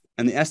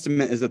 and the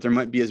estimate is that there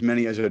might be as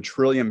many as 1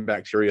 trillion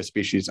bacteria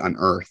species on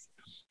Earth.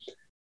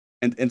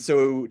 And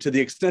so to the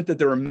extent that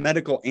there are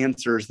medical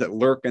answers that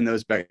lurk in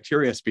those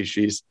bacteria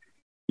species,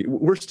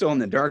 we're still in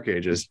the dark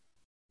ages.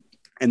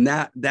 And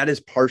that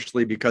is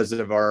partially because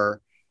of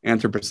our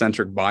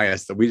anthropocentric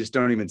bias, that we just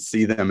don't even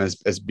see them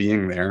as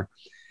being there.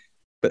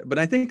 But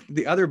I think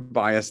the other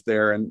bias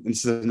there, and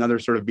this is another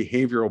sort of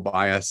behavioral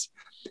bias,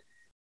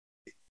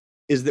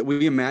 is that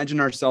we imagine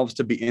ourselves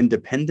to be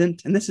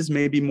independent. And this is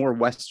maybe more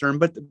Western,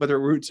 but there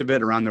are roots of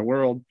it around the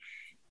world.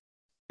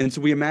 And so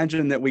we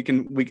imagine that we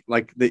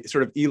like the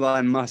sort of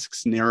Elon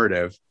Musk's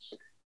narrative,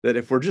 that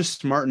if we're just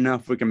smart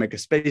enough, we can make a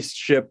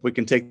spaceship, we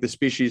can take the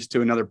species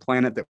to another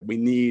planet that we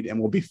need, and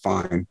we'll be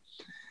fine.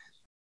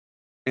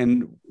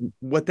 And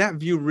what that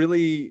view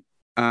really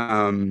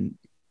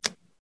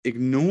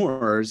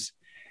ignores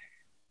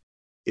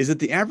is that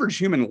the average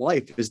human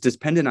life is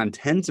dependent on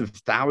tens of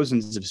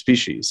thousands of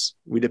species.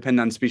 We depend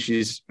on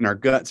species in our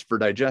guts for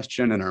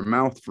digestion, in our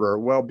mouth for our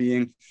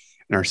well-being,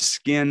 in our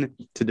skin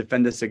to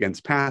defend us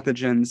against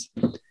pathogens.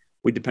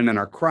 We depend on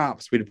our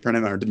crops. We depend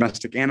on our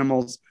domestic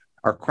animals.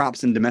 Our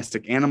crops and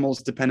domestic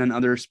animals depend on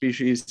other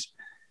species.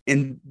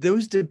 And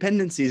those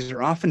dependencies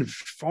are often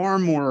far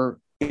more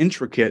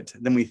intricate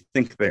than we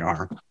think they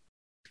are.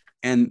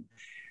 And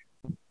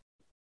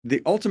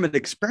the ultimate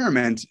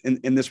experiment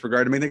in this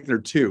regard, I think there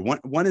are two.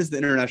 One is the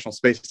International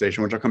Space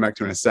Station, which I'll come back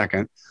to in a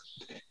second.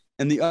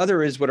 And the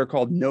other is what are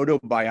called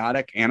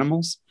notobiotic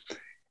animals.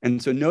 And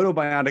so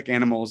notobiotic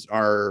animals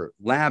are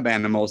lab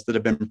animals that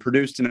have been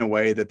produced in a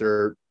way that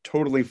they're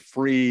totally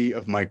free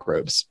of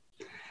microbes.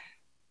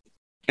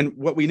 And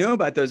what we know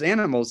about those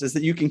animals is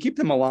that you can keep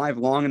them alive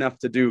long enough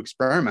to do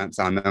experiments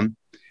on them,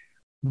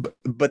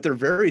 but they're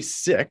very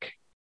sick.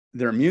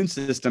 Their immune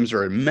systems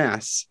are a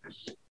mess.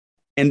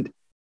 And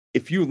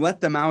if you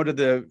let them out of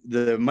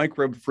the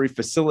microbe-free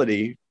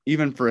facility,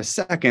 even for a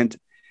second,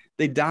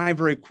 they die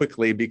very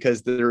quickly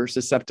because they're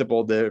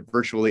susceptible to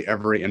virtually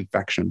every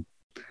infection.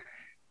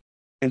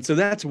 And so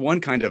that's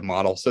one kind of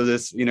model. So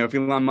this, if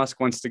Elon Musk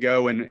wants to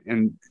go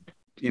and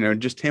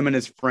just him and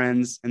his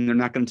friends, and they're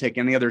not going to take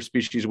any other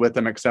species with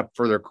them except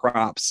for their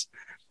crops,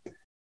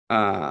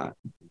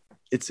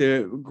 it's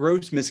a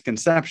gross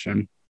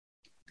misconception,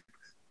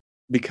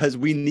 because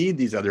we need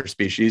these other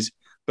species,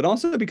 but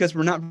also because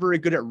we're not very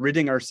good at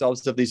ridding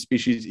ourselves of these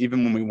species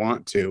even when we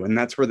want to. And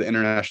that's where the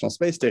International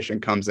Space Station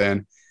comes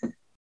in.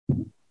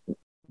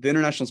 The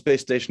International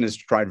Space Station has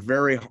tried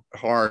very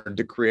hard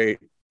to create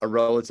a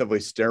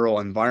relatively sterile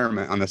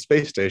environment on the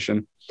space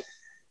station.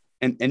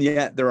 And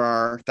yet there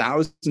are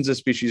thousands of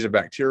species of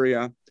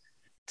bacteria,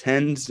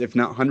 tens, if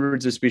not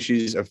hundreds of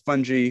species of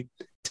fungi,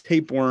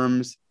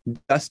 tapeworms,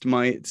 dust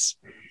mites,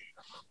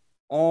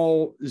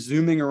 all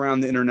zooming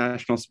around the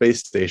International Space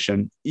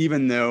Station,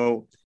 even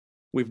though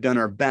we've done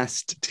our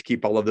best to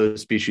keep all of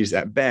those species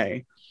at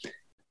bay.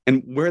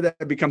 And where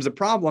that becomes a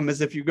problem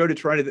is if you go to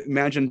try to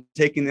imagine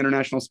taking the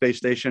International Space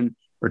Station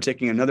or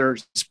taking another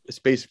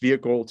space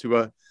vehicle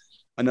to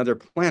another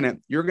planet,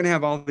 you're going to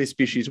have all these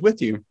species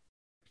with you,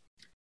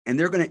 and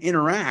they're going to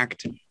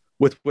interact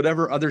with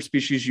whatever other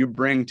species you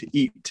bring to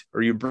eat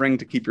or you bring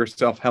to keep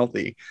yourself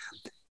healthy.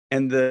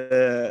 And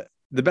the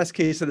best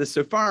case of this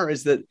so far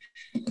is that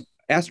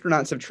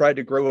astronauts have tried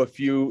to grow a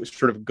few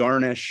sort of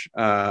garnish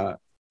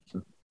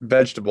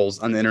vegetables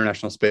on the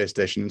International Space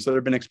Station. So there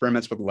have been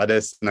experiments with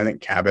lettuce and I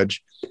think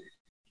cabbage.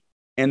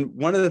 And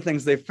one of the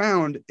things they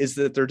found is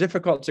that they're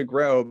difficult to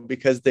grow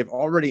because they've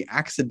already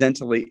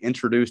accidentally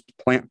introduced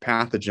plant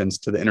pathogens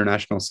to the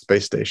International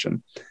Space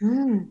Station.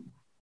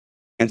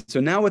 And so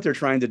now what they're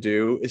trying to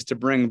do is to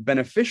bring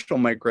beneficial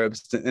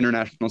microbes to the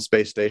International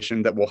Space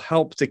Station that will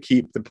help to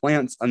keep the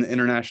plants on the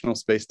International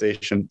Space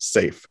Station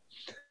safe.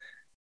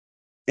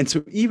 And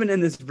so even in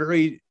this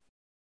very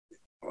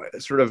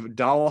sort of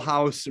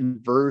dollhouse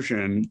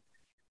version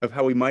of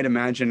how we might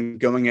imagine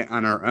going it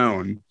on our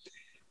own,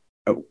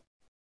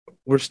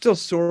 we're still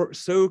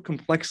so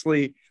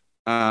complexly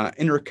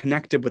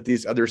interconnected with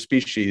these other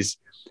species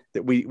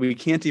that we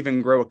can't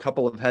even grow a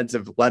couple of heads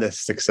of lettuce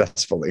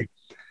successfully.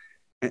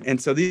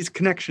 And so these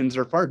connections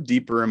are far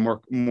deeper and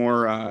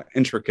more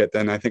intricate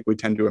than I think we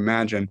tend to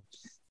imagine,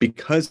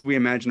 because we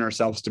imagine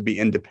ourselves to be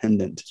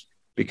independent,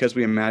 because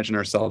we imagine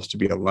ourselves to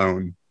be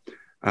alone.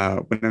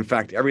 When in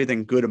fact,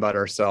 everything good about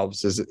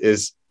ourselves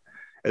is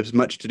as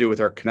much to do with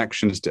our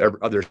connections to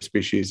other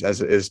species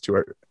as it is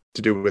to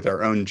do with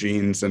our own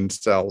genes and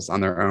cells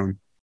on their own.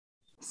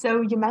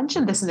 So you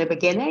mentioned this in the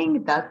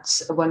beginning,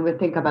 that when we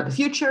think about the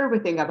future, we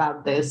think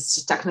about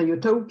this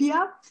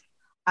techno-utopia.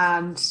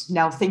 And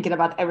now thinking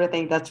about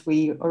everything that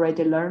we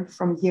already learned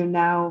from you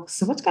now.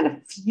 So what kind of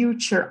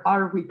future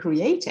are we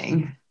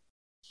creating?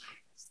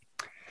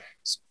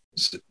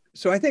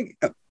 So I think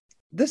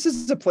this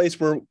is a place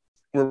where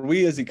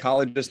we as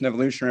ecologists and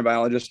evolutionary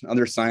biologists and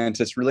other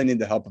scientists really need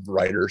the help of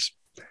writers,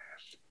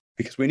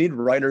 because we need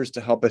writers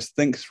to help us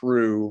think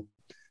through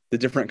the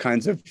different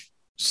kinds of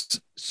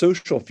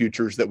social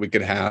futures that we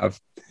could have,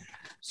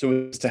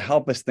 so as to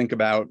help us think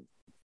about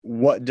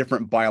what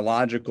different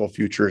biological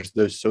futures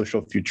those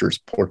social futures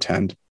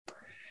portend.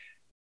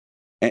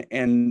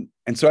 And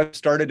so I've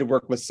started to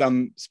work with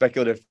some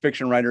speculative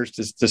fiction writers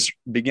to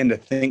begin to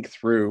think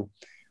through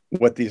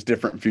what these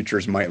different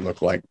futures might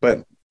look like.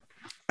 But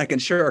I can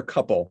share a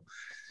couple.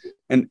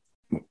 And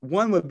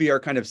One would be our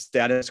kind of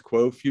status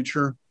quo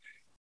future.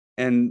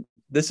 And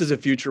this is a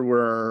future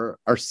where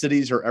our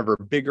cities are ever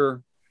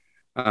bigger.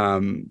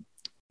 The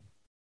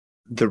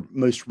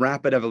most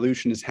rapid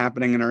evolution is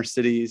happening in our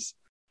cities.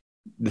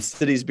 The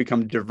cities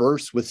become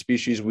diverse with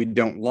species we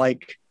don't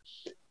like.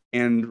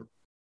 And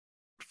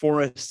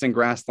forests and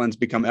grasslands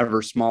become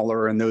ever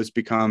smaller, and those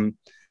become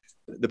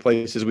the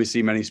places we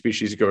see many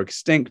species go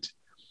extinct.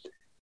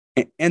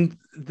 And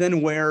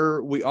then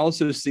where we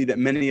also see that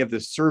many of the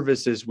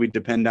services we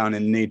depend on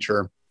in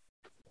nature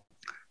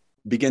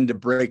begin to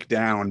break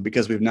down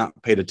because we've not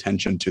paid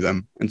attention to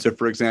them. And so,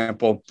 for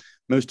example,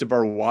 most of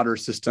our water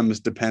systems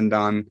depend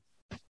on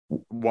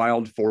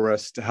wild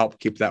forests to help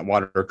keep that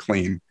water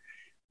clean.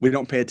 We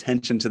don't pay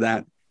attention to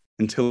that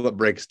until it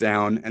breaks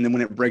down. And then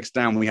when it breaks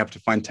down, we have to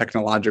find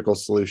technological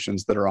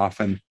solutions that are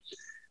often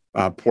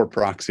poor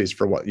proxies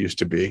for what used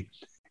to be.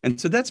 And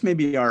so that's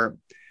maybe our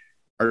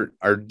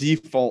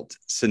default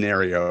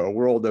scenario, a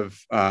world of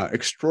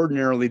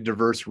extraordinarily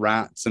diverse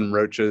rats and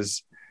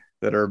roaches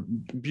that are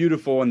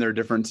beautiful in their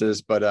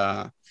differences,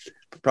 but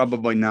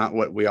probably not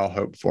what we all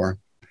hope for.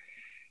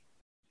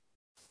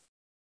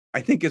 I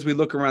think as we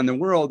look around the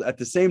world, at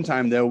the same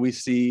time, though, we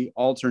see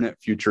alternate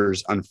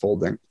futures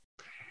unfolding.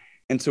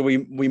 And so we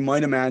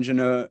might imagine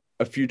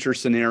a future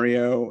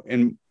scenario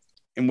in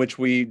which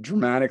we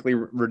dramatically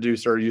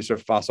reduce our use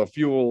of fossil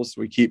fuels.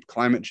 We keep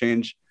climate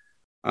change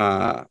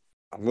a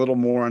little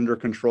more under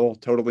control.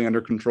 Totally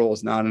under control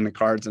is not in the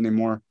cards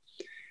anymore.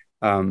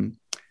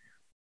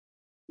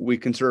 We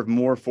conserve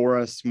more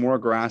forests, more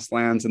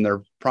grasslands and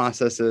their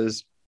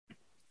processes.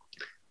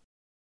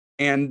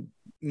 And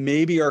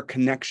maybe our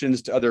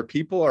connections to other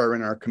people are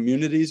in our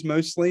communities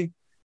mostly.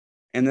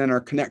 And then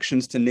our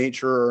connections to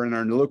nature are in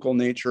our local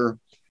nature.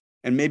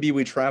 And maybe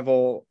we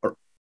travel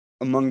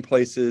among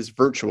places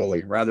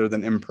virtually rather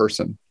than in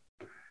person.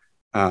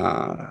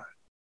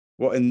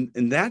 Well, in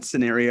that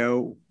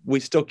scenario, we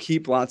still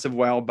keep lots of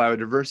wild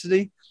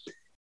biodiversity.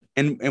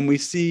 And we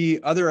see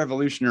other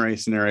evolutionary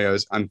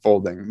scenarios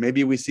unfolding.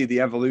 Maybe we see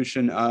the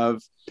evolution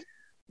of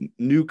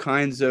new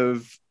kinds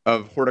of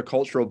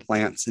horticultural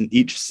plants in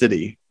each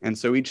city. And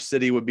so each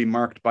city would be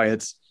marked by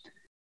its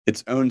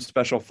own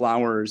special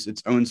flowers,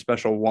 its own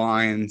special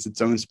wines,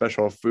 its own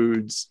special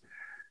foods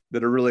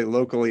that are really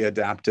locally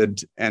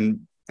adapted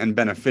and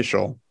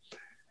beneficial.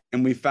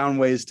 And we found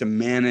ways to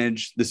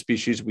manage the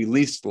species we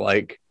least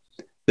like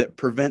that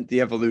prevent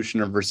the evolution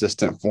of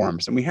resistant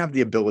forms. And we have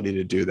the ability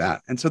to do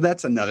that. And so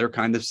that's another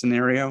kind of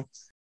scenario.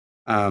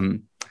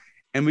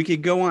 And we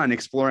could go on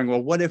exploring,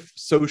 well, what if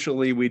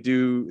socially we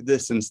do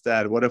this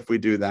instead? What if we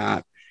do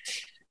that?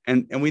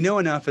 And we know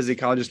enough as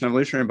ecologists and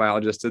evolutionary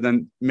biologists to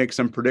then make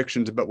some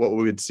predictions about what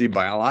we would see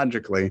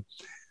biologically.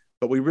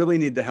 But we really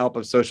need the help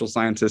of social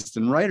scientists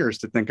and writers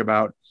to think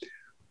about,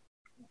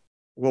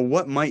 well,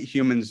 what might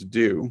humans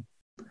do?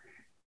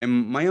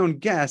 And my own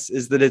guess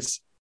is that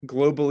it's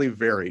globally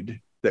varied,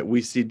 that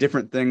we see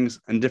different things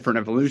in different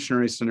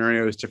evolutionary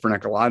scenarios, different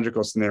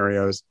ecological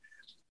scenarios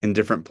in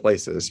different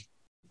places.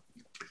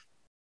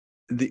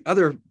 The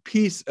other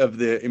piece of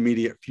the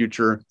immediate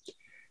future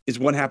is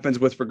what happens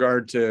with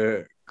regard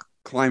to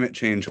climate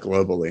change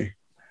globally.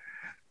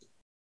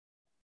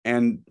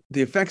 And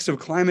the effects of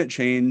climate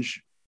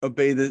change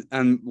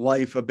on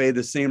life obey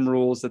the same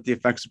rules that the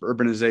effects of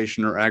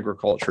urbanization or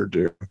agriculture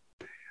do.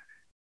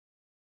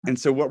 And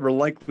so what we're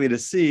likely to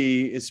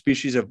see is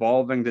species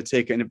evolving to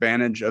take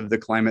advantage of the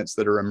climates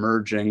that are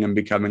emerging and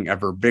becoming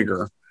ever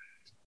bigger.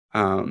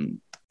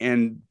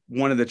 And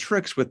one of the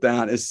tricks with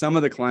that is some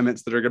of the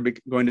climates that are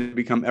going to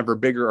become ever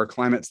bigger are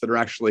climates that are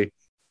actually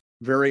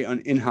very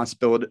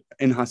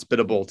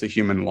inhospitable to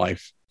human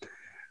life.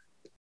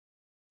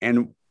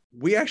 And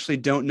we actually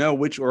don't know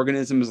which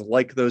organisms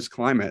like those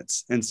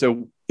climates. And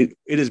so it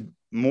is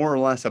more or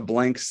less a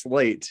blank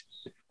slate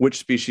which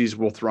species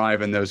will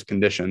thrive in those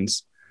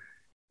conditions.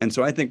 And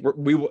so I think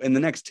we will, in the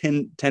next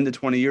 10 to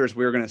 20 years,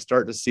 we're going to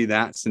start to see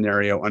that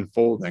scenario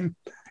unfolding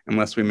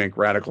unless we make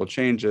radical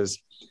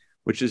changes,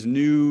 which is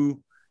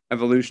new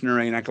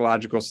evolutionary and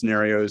ecological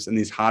scenarios in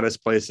these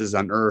hottest places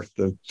on Earth,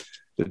 the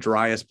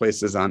driest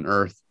places on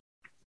Earth.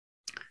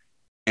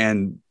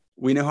 And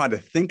we know how to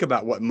think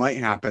about what might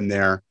happen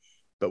there,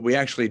 but we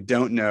actually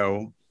don't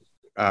know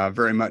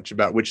very much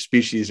about which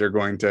species are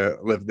going to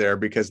live there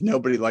because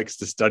nobody likes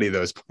to study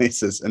those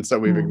places. And so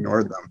we've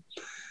ignored them.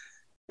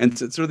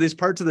 And so these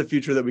parts of the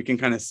future that we can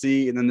kind of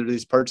see, and then there are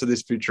these parts of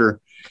this future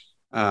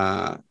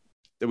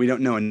that we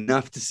don't know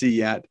enough to see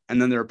yet.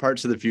 And then there are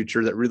parts of the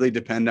future that really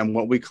depend on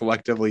what we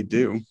collectively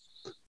do.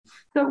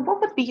 So what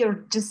would be your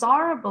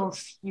desirable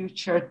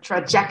future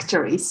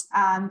trajectories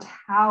and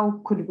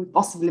how could we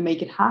possibly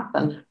make it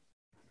happen?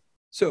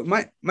 So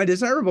my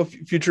desirable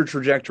future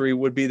trajectory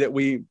would be that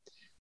we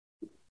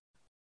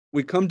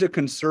come to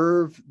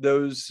conserve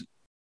those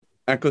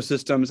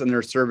ecosystems and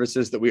their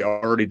services that we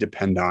already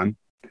depend on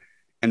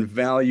and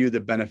value the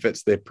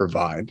benefits they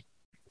provide.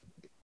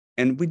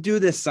 And we do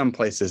this some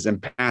places in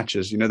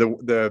patches. You know,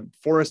 the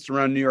forests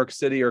around New York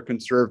City are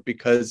conserved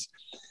because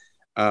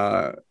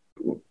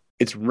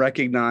it's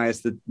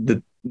recognized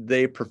that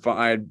they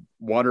provide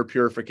water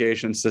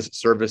purification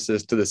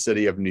services to the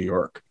city of New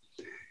York.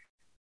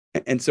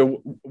 And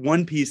so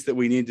one piece that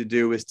we need to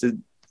do is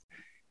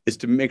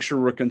to make sure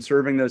we're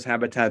conserving those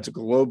habitats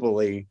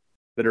globally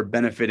that are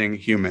benefiting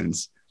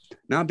humans,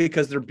 not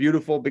because they're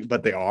beautiful,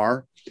 but they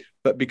are,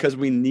 but because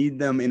we need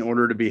them in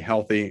order to be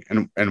healthy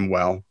and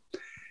well.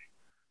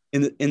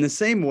 In the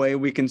same way,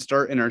 we can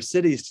start in our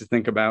cities to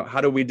think about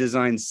how do we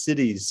design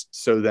cities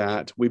so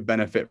that we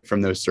benefit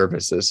from those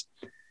services.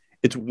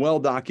 It's well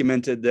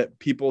documented that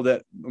people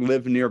that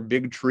live near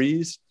big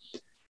trees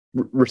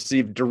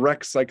receive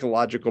direct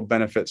psychological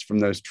benefits from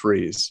those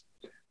trees.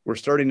 We're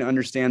starting to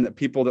understand that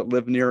people that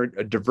live near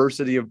a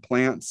diversity of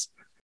plants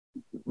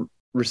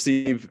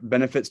receive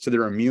benefits to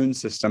their immune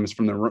systems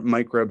from the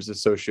microbes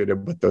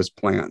associated with those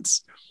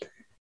plants.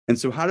 And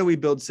so how do we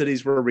build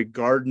cities where we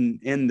garden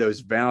in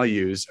those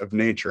values of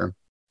nature?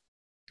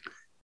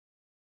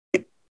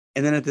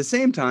 And then at the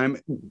same time,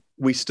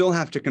 we still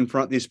have to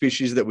confront these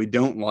species that we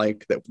don't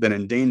like, that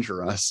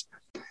endanger us.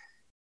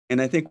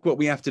 And I think what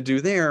we have to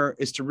do there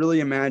is to really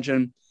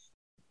imagine,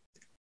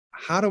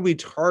 how do we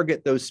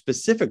target those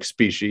specific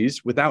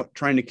species without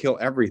trying to kill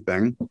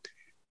everything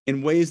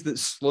in ways that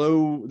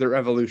slow their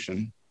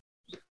evolution?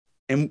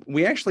 And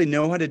we actually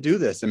know how to do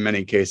this in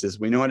many cases.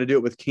 We know how to do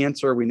it with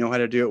cancer. We know how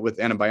to do it with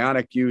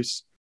antibiotic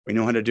use. We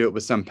know how to do it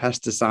with some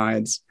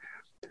pesticides.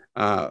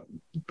 But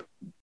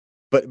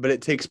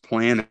it takes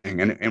planning,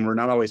 and we're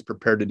not always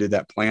prepared to do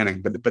that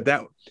planning. But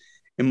that,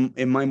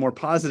 in my more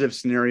positive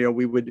scenario,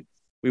 we would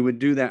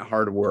do that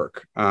hard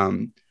work.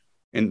 And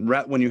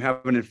when you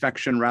have an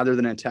infection, rather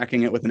than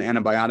attacking it with an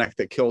antibiotic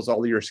that kills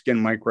all of your skin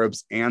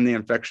microbes and the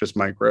infectious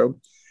microbe,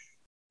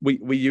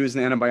 we use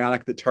an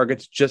antibiotic that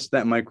targets just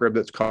that microbe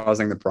that's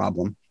causing the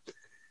problem.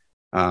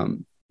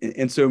 And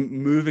so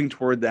moving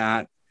toward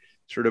that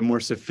sort of more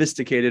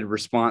sophisticated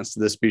response to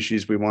the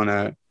species we want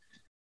to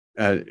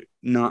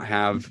not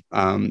have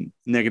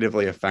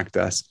negatively affect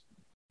us.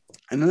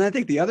 And then I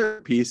think the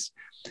other piece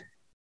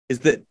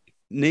is that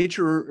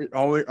nature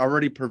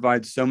already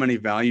provides so many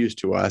values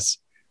to us,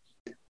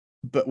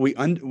 but we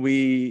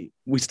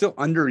still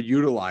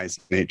underutilize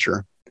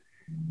nature.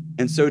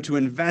 And so to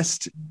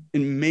invest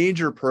in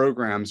major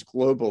programs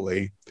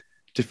globally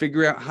to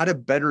figure out how to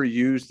better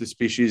use the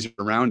species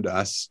around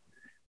us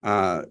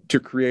to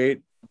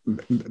create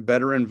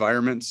better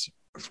environments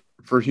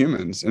for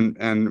humans,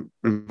 and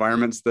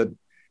environments that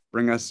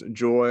bring us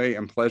joy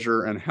and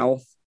pleasure and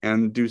health,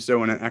 and do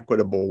so in an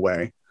equitable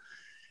way.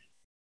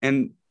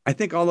 And I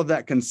think all of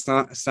that can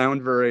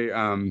sound very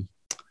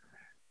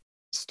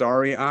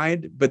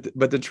starry-eyed, but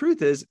the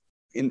truth is,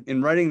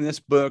 in writing this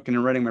book and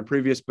in writing my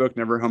previous book,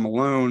 Never Home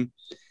Alone,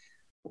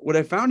 what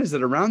I found is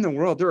that around the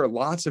world, there are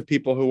lots of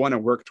people who want to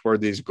work toward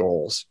these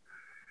goals.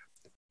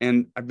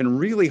 And I've been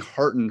really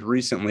heartened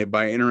recently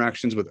by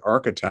interactions with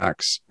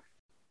architects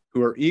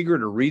who are eager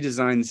to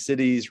redesign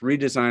cities,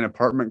 redesign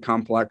apartment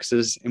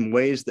complexes in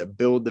ways that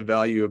build the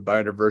value of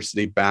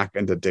biodiversity back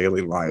into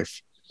daily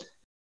life.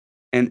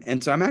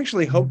 And so I'm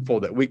actually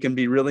hopeful that we can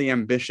be really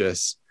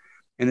ambitious,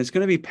 and it's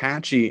going to be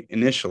patchy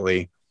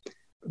initially,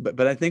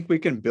 but I think we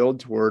can build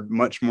toward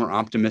much more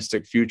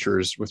optimistic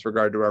futures with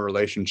regard to our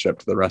relationship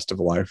to the rest of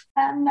life.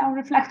 And now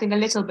reflecting a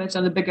little bit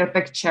on the bigger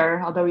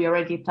picture, although you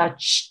already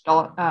touched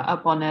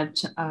upon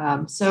it.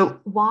 So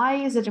why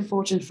is it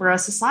important for our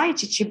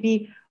society to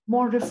be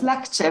more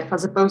reflective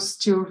as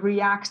opposed to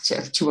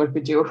reactive to what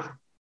we do?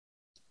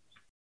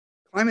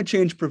 Climate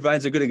change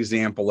provides a good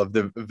example of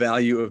the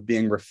value of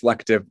being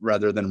reflective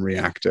rather than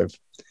reactive.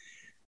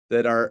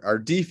 That our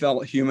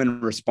default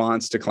human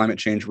response to climate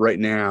change right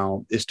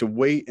now is to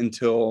wait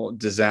until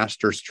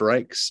disaster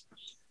strikes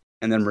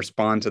and then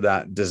respond to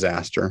that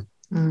disaster.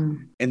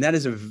 And that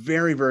is a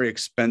very, very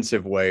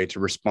expensive way to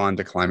respond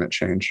to climate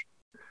change.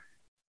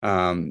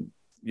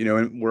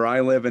 Where I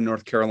live in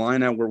North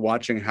Carolina, we're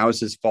watching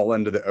houses fall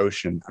into the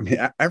ocean. I mean,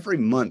 every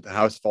month a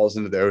house falls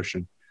into the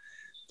ocean.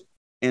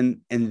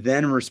 And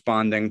then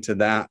responding to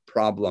that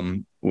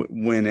problem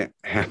when it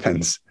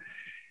happens.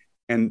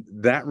 And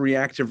that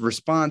reactive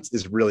response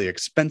is really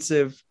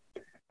expensive.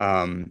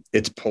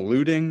 It's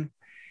polluting,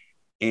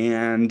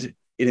 and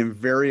it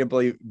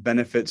invariably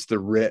benefits the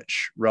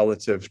rich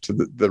relative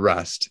to the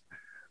rest.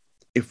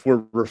 If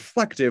we're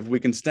reflective, we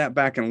can step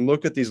back and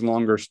look at these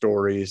longer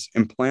stories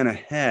and plan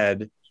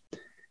ahead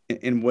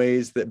in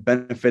ways that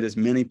benefit as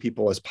many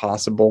people as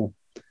possible,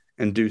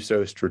 and do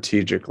so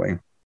strategically.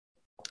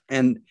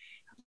 And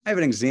I have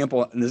an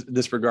example in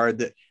this regard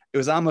that it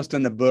was almost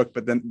in the book,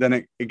 but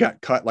then it got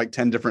cut like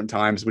 10 different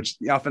times, which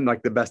often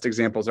like the best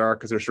examples are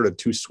because they're sort of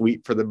too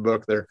sweet for the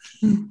book. They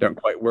don't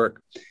quite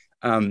work.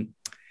 And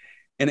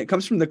it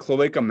comes from the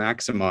Cloaca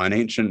Maxima in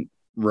ancient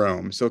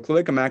Rome. So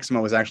Cloaca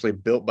Maxima was actually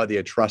built by the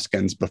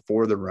Etruscans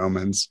before the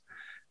Romans,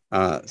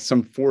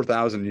 some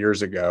 4,000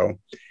 years ago,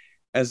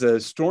 as a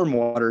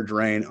stormwater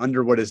drain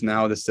under what is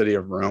now the city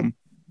of Rome.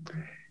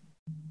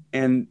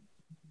 And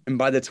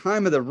by the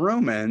time of the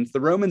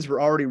Romans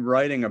were already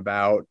writing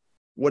about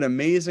what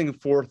amazing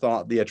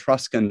forethought the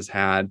Etruscans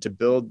had to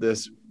build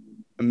this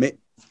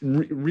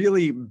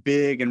really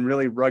big and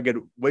really rugged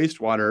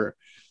wastewater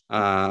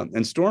and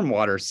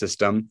stormwater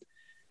system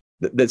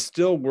that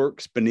still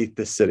works beneath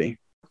the city.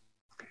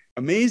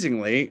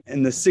 Amazingly,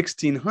 in the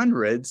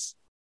 1600s,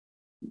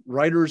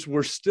 writers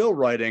were still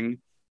writing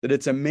that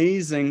it's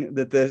amazing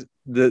that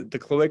the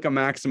Cloaca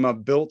Maxima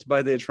built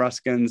by the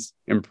Etruscans,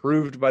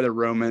 improved by the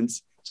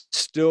Romans,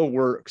 still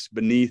works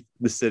beneath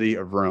the city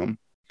of Rome.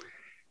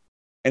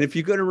 And if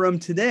you go to Rome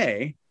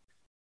today,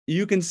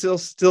 you can still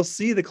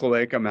see the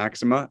Cloaca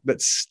Maxima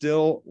that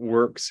still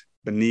works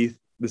beneath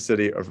the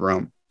city of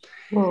Rome.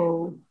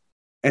 Whoa.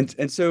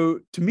 And so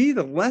to me,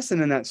 the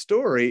lesson in that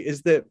story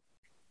is that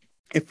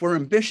if we're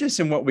ambitious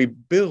in what we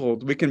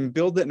build, we can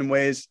build it in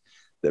ways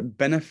that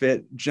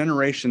benefit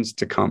generations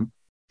to come.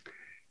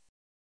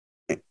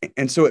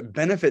 And so it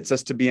benefits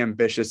us to be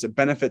ambitious. It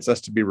benefits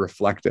us to be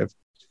reflective.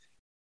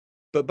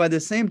 But by the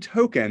same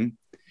token,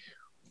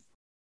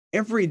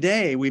 every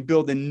day we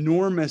build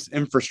enormous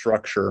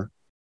infrastructure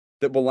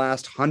that will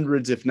last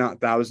hundreds, if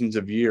not thousands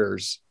of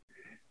years,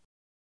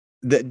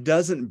 that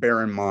doesn't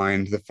bear in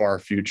mind the far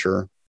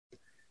future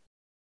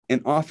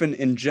and often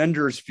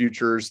engenders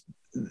futures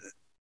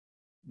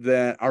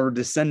that our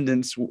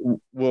descendants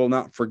will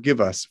not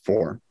forgive us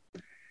for.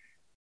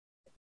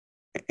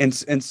 And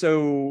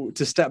so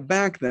to step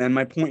back then,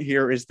 my point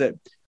here is that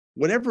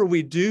whatever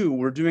we do,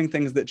 we're doing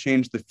things that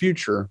change the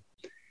future.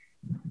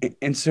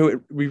 And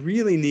so we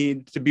really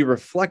need to be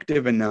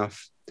reflective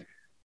enough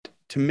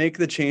to make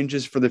the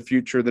changes for the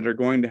future that are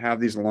going to have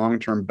these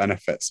long-term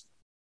benefits.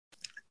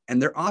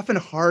 And they're often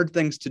hard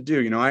things to do.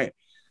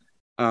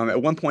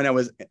 At one point I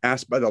was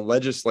asked by the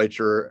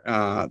legislature,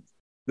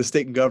 the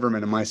state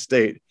government in my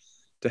state,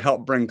 to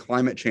help bring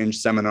climate change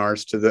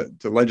seminars to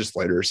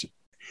legislators.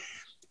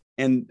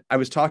 And I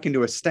was talking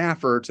to a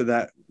staffer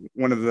to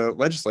one of the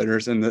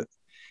legislators, and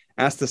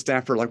asked the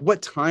staffer, like,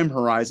 what time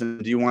horizon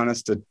do you want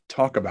us to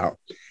talk about?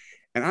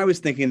 And I was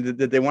thinking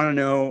that they want to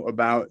know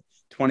about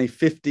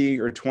 2050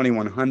 or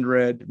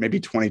 2100, maybe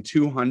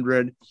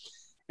 2200.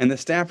 And the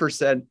staffer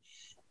said,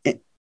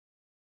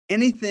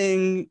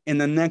 anything in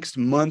the next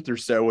month or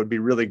so would be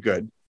really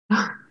good.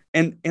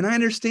 And I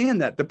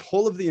understand that the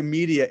pull of the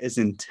media is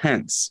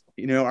intense.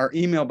 Our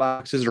email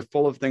boxes are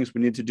full of things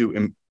we need to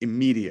do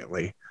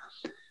immediately.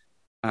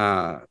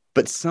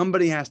 But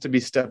somebody has to be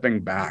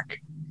stepping back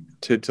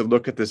to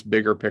look at this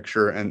bigger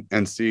picture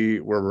and see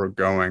where we're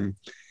going.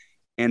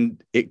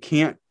 And it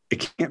can't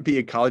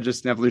be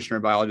ecologists and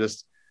evolutionary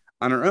biologists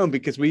on our own,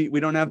 because we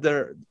don't have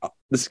the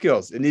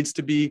skills. It needs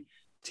to be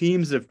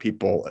teams of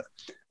people,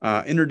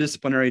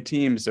 interdisciplinary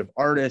teams of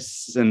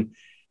artists and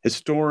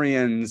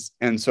historians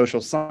and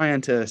social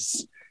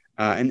scientists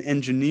and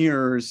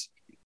engineers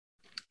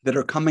that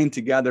are coming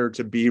together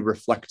to be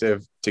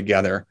reflective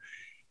together.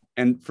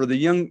 And for the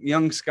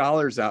young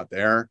scholars out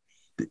there,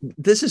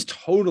 this is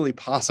totally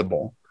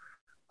possible.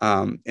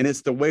 And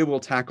it's the way we'll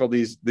tackle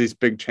these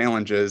big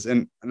challenges.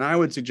 And I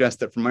would suggest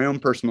that from my own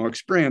personal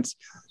experience,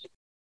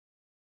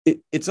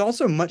 it's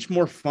also much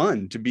more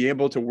fun to be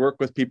able to work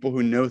with people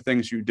who know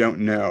things you don't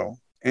know.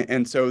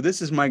 And so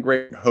this is my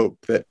great hope,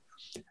 that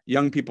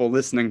young people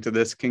listening to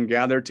this can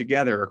gather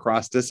together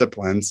across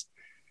disciplines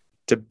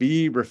to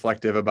be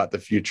reflective about the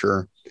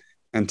future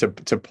and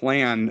to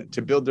plan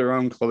to build their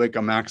own Cloaca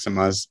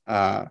Maximas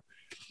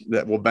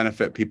that will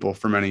benefit people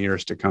for many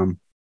years to come.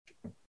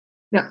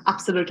 Yeah,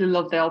 absolutely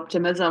love the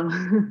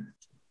optimism.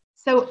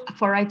 So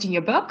for writing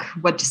your book,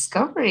 what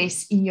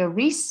discoveries in your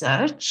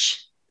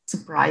research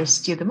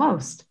surprised you the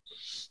most?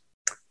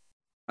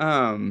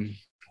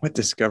 What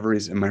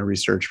discoveries in my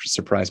research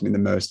surprised me the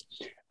most?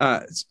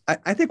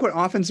 I think what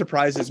often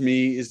surprises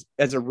me is,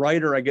 as a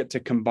writer, I get to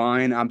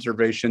combine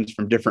observations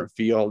from different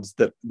fields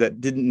that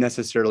didn't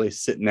necessarily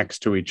sit next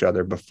to each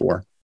other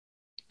before.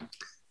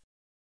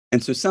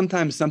 And so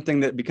sometimes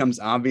something that becomes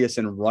obvious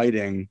in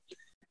writing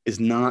is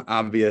not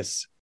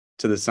obvious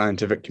to the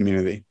scientific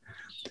community.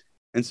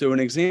 And so an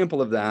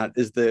example of that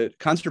is that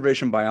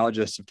conservation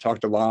biologists have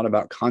talked a lot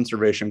about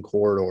conservation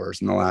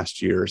corridors in the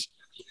last years.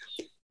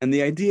 And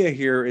the idea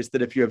here is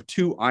that if you have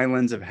two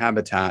islands of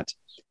habitat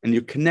and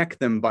you connect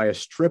them by a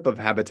strip of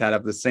habitat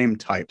of the same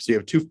type, so you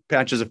have two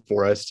patches of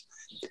forest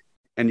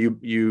and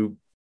you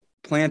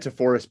plant a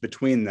forest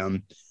between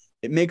them,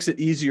 it makes it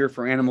easier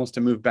for animals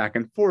to move back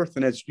and forth,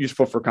 and it's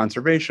useful for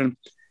conservation.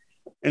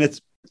 And it's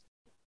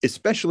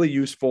especially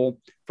useful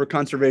for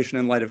conservation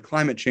in light of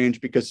climate change,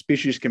 because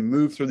species can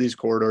move through these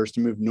corridors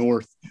to move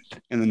north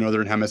in the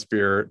northern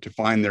hemisphere to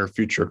find their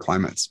future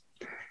climates.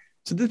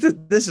 So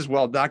this is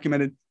well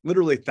documented,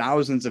 literally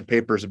thousands of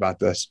papers about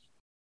this.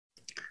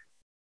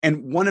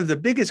 And one of the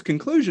biggest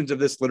conclusions of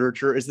this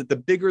literature is that the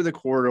bigger the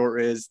corridor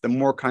is, the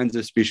more kinds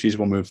of species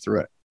will move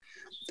through it.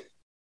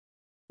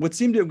 What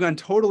seemed to have gone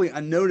totally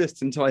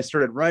unnoticed until I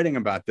started writing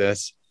about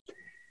this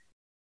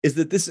is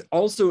that this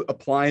also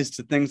applies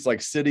to things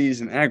like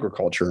cities and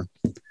agriculture.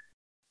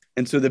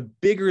 And so the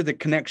bigger the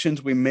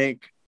connections we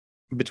make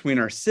between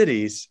our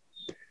cities,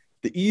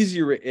 the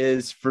easier it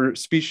is for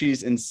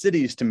species in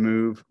cities to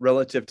move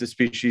relative to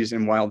species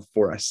in wild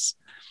forests.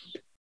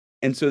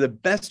 And so the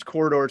best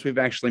corridors we've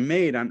actually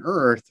made on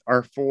Earth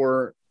are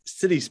for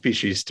city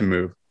species to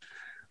move.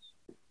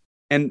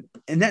 And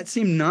that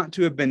seemed not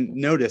to have been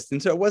noticed.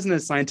 And so it wasn't a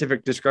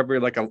scientific discovery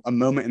like a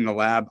moment in the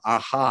lab,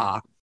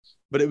 aha,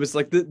 but it was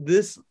like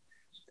this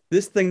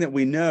thing that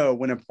we know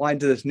when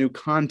applied to this new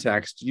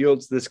context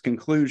yields this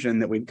conclusion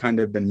that we'd kind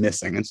of been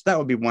missing. And so that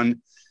would be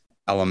one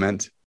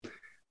element.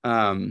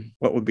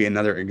 What would be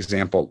another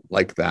example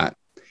like that?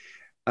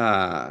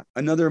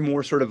 Another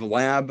more sort of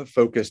lab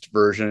focused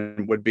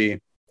version would be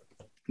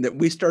that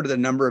we started a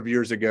number of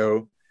years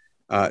ago.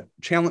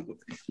 Often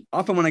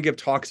when I give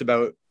talks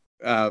about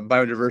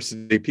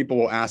biodiversity, people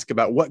will ask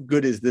about what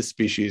good is this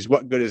species?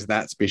 What good is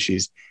that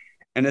species?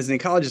 And as an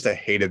ecologist, I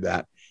hated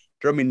that.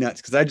 It drove me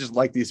nuts because I just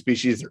like these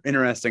species. They're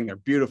interesting. They're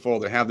beautiful.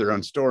 They have their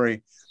own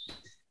story.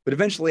 But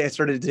eventually I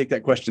started to take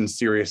that question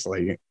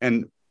seriously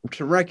and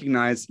to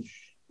recognize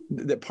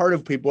that part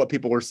of what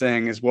people were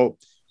saying is, well,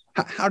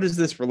 how does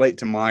this relate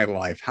to my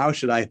life? How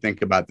should I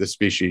think about this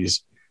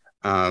species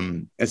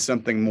as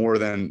something more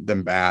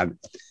than bad?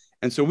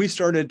 And so we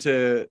started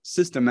to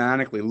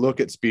systematically look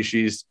at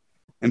species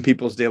in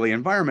people's daily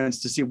environments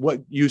to see what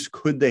use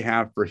could they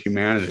have for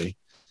humanity.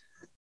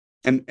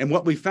 And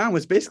what we found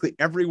was basically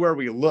everywhere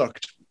we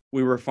looked,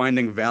 we were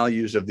finding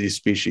values of these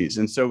species.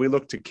 And so we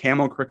looked to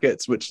camel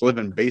crickets, which live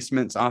in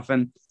basements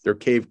often. They're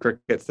cave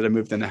crickets that have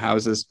moved into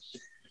houses.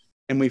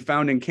 And we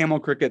found in camel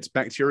crickets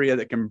bacteria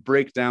that can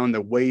break down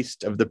the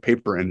waste of the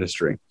paper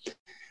industry.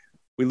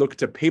 We looked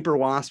to paper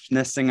wasps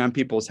nesting on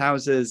people's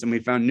houses, and we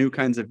found new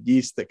kinds of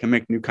yeast that can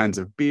make new kinds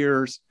of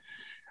beers.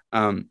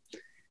 And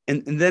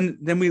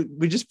then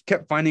we just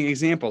kept finding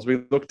examples.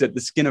 We looked at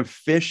the skin of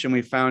fish, and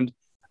we found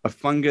a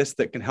fungus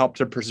that can help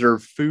to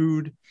preserve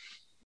food.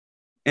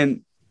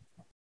 And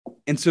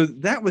so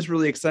that was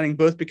really exciting,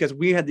 both because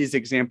we had these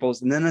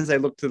examples, and then as I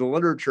looked to the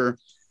literature,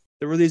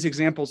 there were these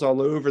examples all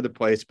over the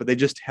place, but they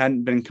just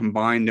hadn't been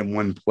combined in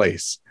one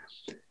place.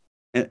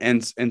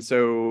 And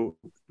so,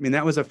 I mean,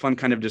 that was a fun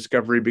kind of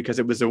discovery because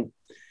it was a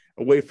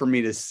way for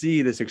me to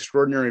see this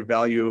extraordinary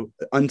value,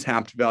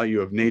 untapped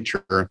value of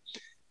nature,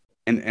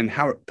 and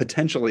how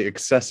potentially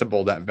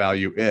accessible that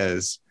value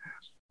is.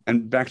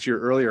 And back to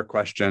your earlier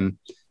question,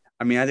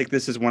 I mean, I think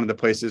this is one of the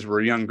places where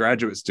young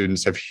graduate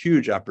students have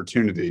huge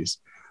opportunities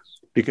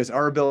because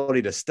our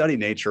ability to study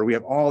nature, we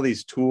have all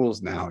these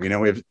tools now. We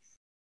have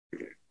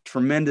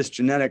tremendous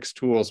genetics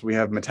tools. We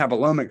have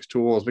metabolomics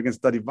tools. We can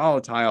study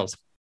volatiles.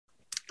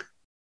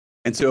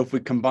 And so if we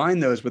combine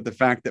those with the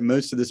fact that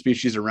most of the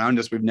species around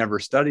us we've never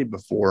studied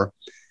before,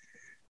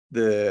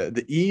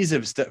 the ease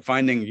of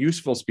finding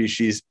useful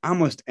species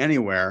almost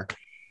anywhere,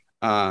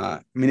 I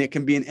mean, it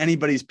can be in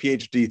anybody's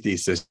PhD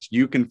thesis.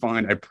 You can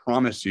find, I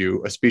promise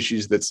you, a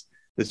species that's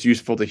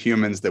useful to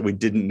humans that we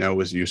didn't know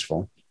was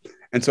useful.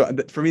 And so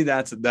for me,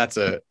 that's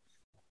a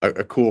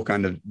cool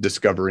kind of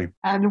discovery.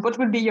 And what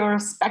would be your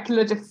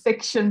speculative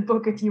fiction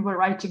book if you were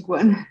writing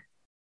one?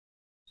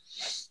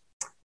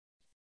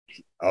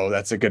 Oh,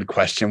 that's a good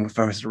question. If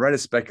I was to write a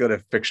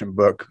speculative fiction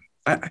book,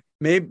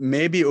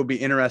 maybe it would be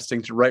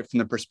interesting to write from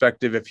the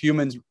perspective if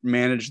humans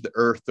manage the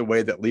earth the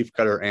way that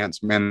leafcutter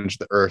ants manage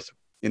the earth.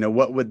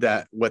 What would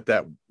that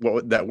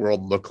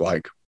world look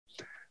like?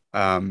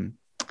 And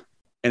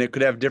it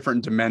could have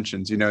different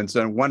dimensions. And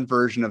so in one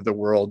version of the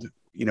world,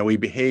 we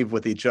behave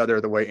with each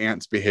other the way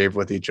ants behave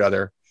with each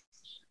other.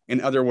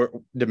 In other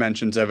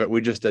dimensions of it,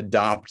 we just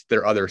adopt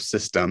their other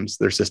systems,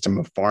 their system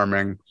of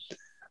farming.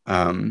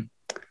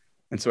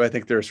 And so I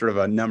think there's sort of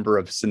a number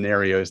of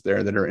scenarios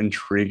there that are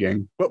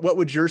intriguing. What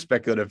would your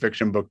speculative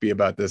fiction book be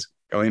about this,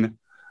 Galina?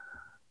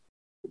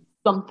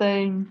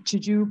 Something to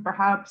do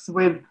perhaps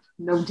with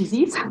no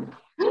disease?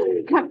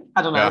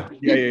 I don't know.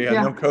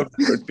 Yeah. No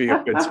COVID would be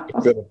a good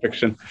speculative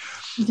fiction.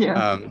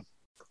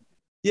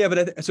 Yeah.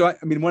 But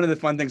one of the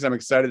fun things I'm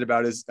excited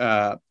about is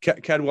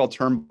Cadwell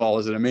Turnbull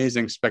is an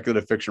amazing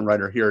speculative fiction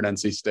writer here at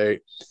NC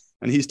State.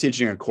 And he's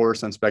teaching a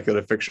course on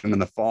speculative fiction in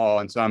the fall.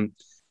 And so I'm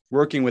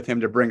working with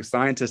him to bring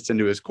scientists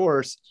into his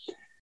course.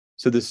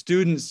 So the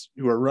students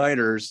who are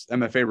writers,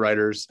 MFA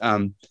writers,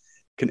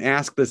 can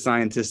ask the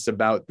scientists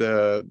about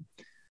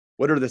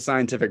what are the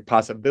scientific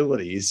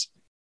possibilities,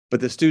 but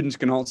the students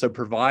can also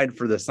provide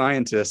for the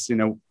scientists,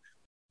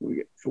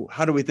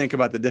 how do we think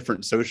about the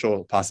different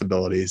social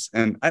possibilities?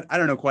 And I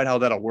don't know quite how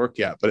that'll work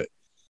yet, but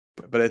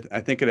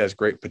I think it has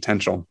great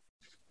potential.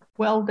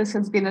 Well, this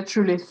has been a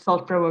truly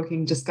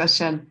thought-provoking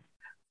discussion.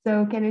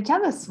 So can you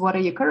tell us what are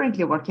you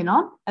currently working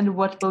on and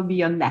what will be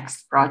your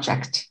next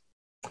project?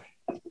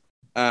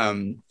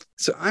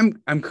 So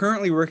I'm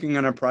currently working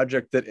on a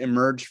project that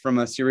emerged from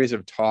a series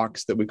of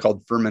talks that we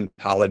called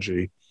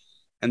fermentology.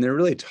 And there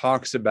really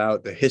talks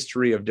about the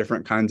history of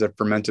different kinds of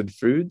fermented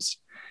foods.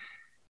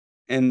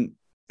 And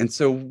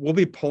so we'll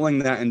be pulling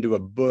that into a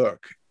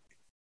book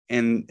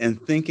and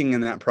thinking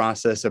in that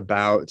process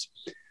about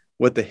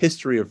what the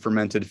history of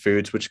fermented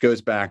foods, which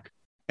goes back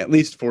at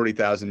least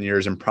 40,000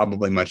 years and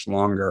probably much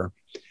longer,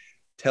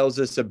 tells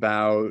us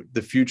about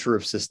the future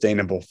of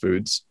sustainable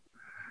foods.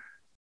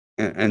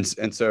 And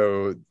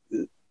so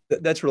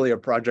that's really a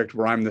project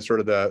where I'm the sort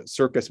of the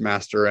circus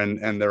master,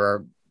 and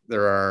there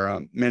there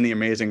are many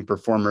amazing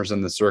performers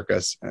in the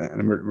circus,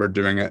 and we're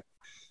doing it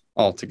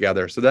all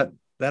together. So that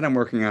I'm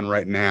working on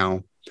right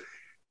now.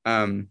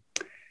 In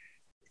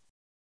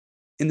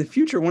the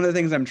future, one of the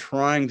things I'm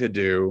trying to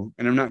do,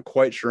 and I'm not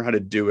quite sure how to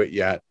do it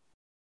yet,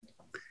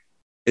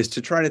 is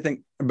to try to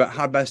think about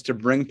how best to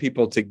bring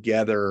people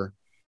together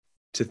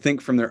to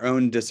think from their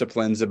own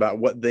disciplines about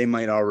what they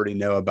might already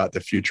know about the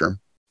future.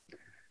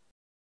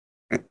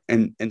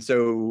 And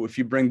so if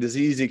you bring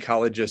disease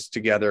ecologists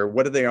together,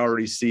 what do they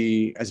already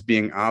see as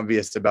being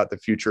obvious about the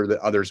future that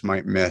others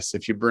might miss?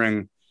 If you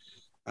bring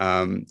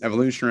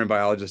evolutionary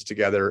biologists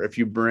together, if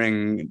you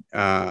bring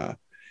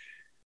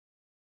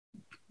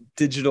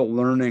digital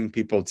learning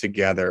people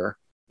together,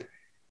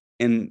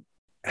 and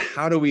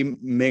how do we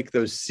make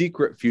those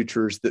secret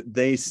futures that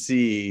they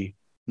see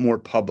more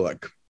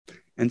public?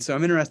 And so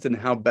I'm interested in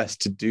how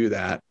best to do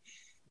that.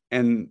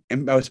 And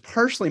I was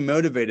partially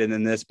motivated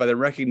in this by the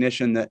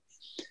recognition that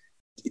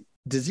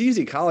disease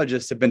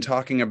ecologists have been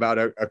talking about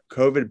a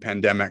COVID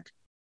pandemic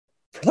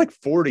for like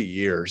 40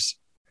 years.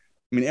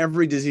 I mean,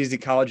 every disease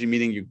ecology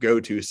meeting you go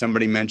to,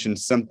 somebody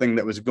mentions something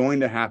that was going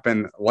to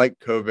happen like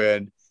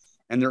COVID.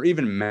 And there are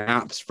even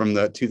maps from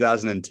the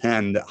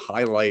 2010 that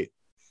highlight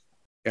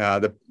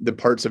the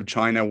parts of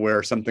China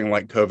where something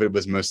like COVID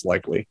was most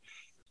likely.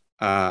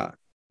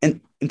 And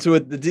so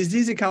the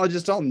disease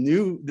ecologists all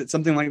knew that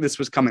something like this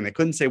was coming. They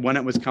couldn't say when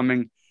it was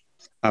coming,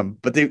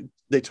 but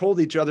they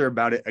told each other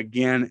about it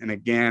again and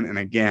again and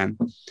again.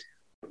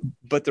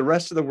 But the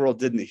rest of the world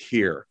didn't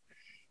hear.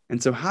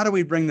 And so how do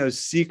we bring those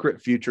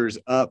secret futures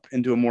up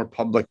into a more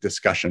public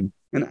discussion?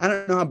 And I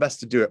don't know how best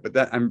to do it,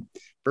 but I'm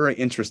very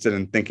interested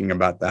in thinking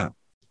about that.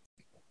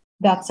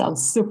 That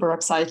sounds super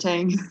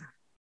exciting.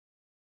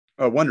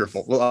 Oh,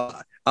 wonderful.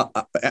 Well,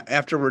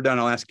 after we're done,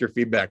 I'll ask your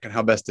feedback on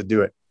how best to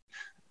do it.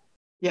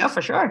 Yeah,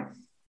 for sure.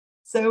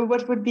 So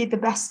what would be the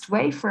best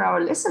way for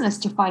our listeners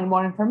to find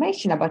more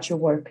information about your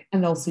work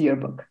and also your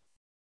book?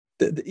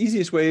 The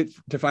easiest way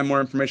to find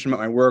more information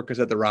about my work is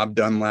at the Rob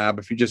Dunn Lab.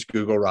 If you just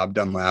Google Rob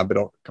Dunn Lab,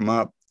 it'll come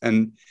up.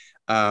 And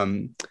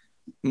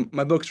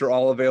my books are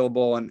all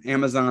available on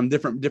Amazon.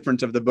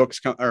 Different of the books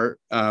are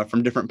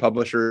from different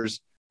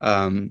publishers.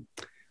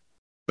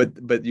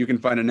 But you can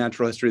find A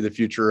Natural History of the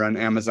Future on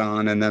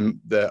Amazon. And then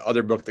the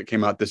other book that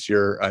came out this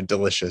year,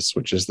 Delicious,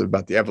 which is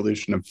about the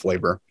evolution of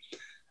flavor.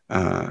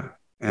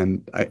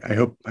 And I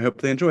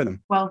hope they enjoy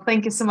them. Well,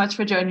 thank you so much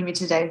for joining me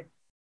today.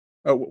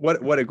 Oh,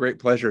 what a great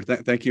pleasure.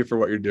 Thank you for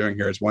what you're doing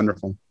here. It's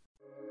wonderful.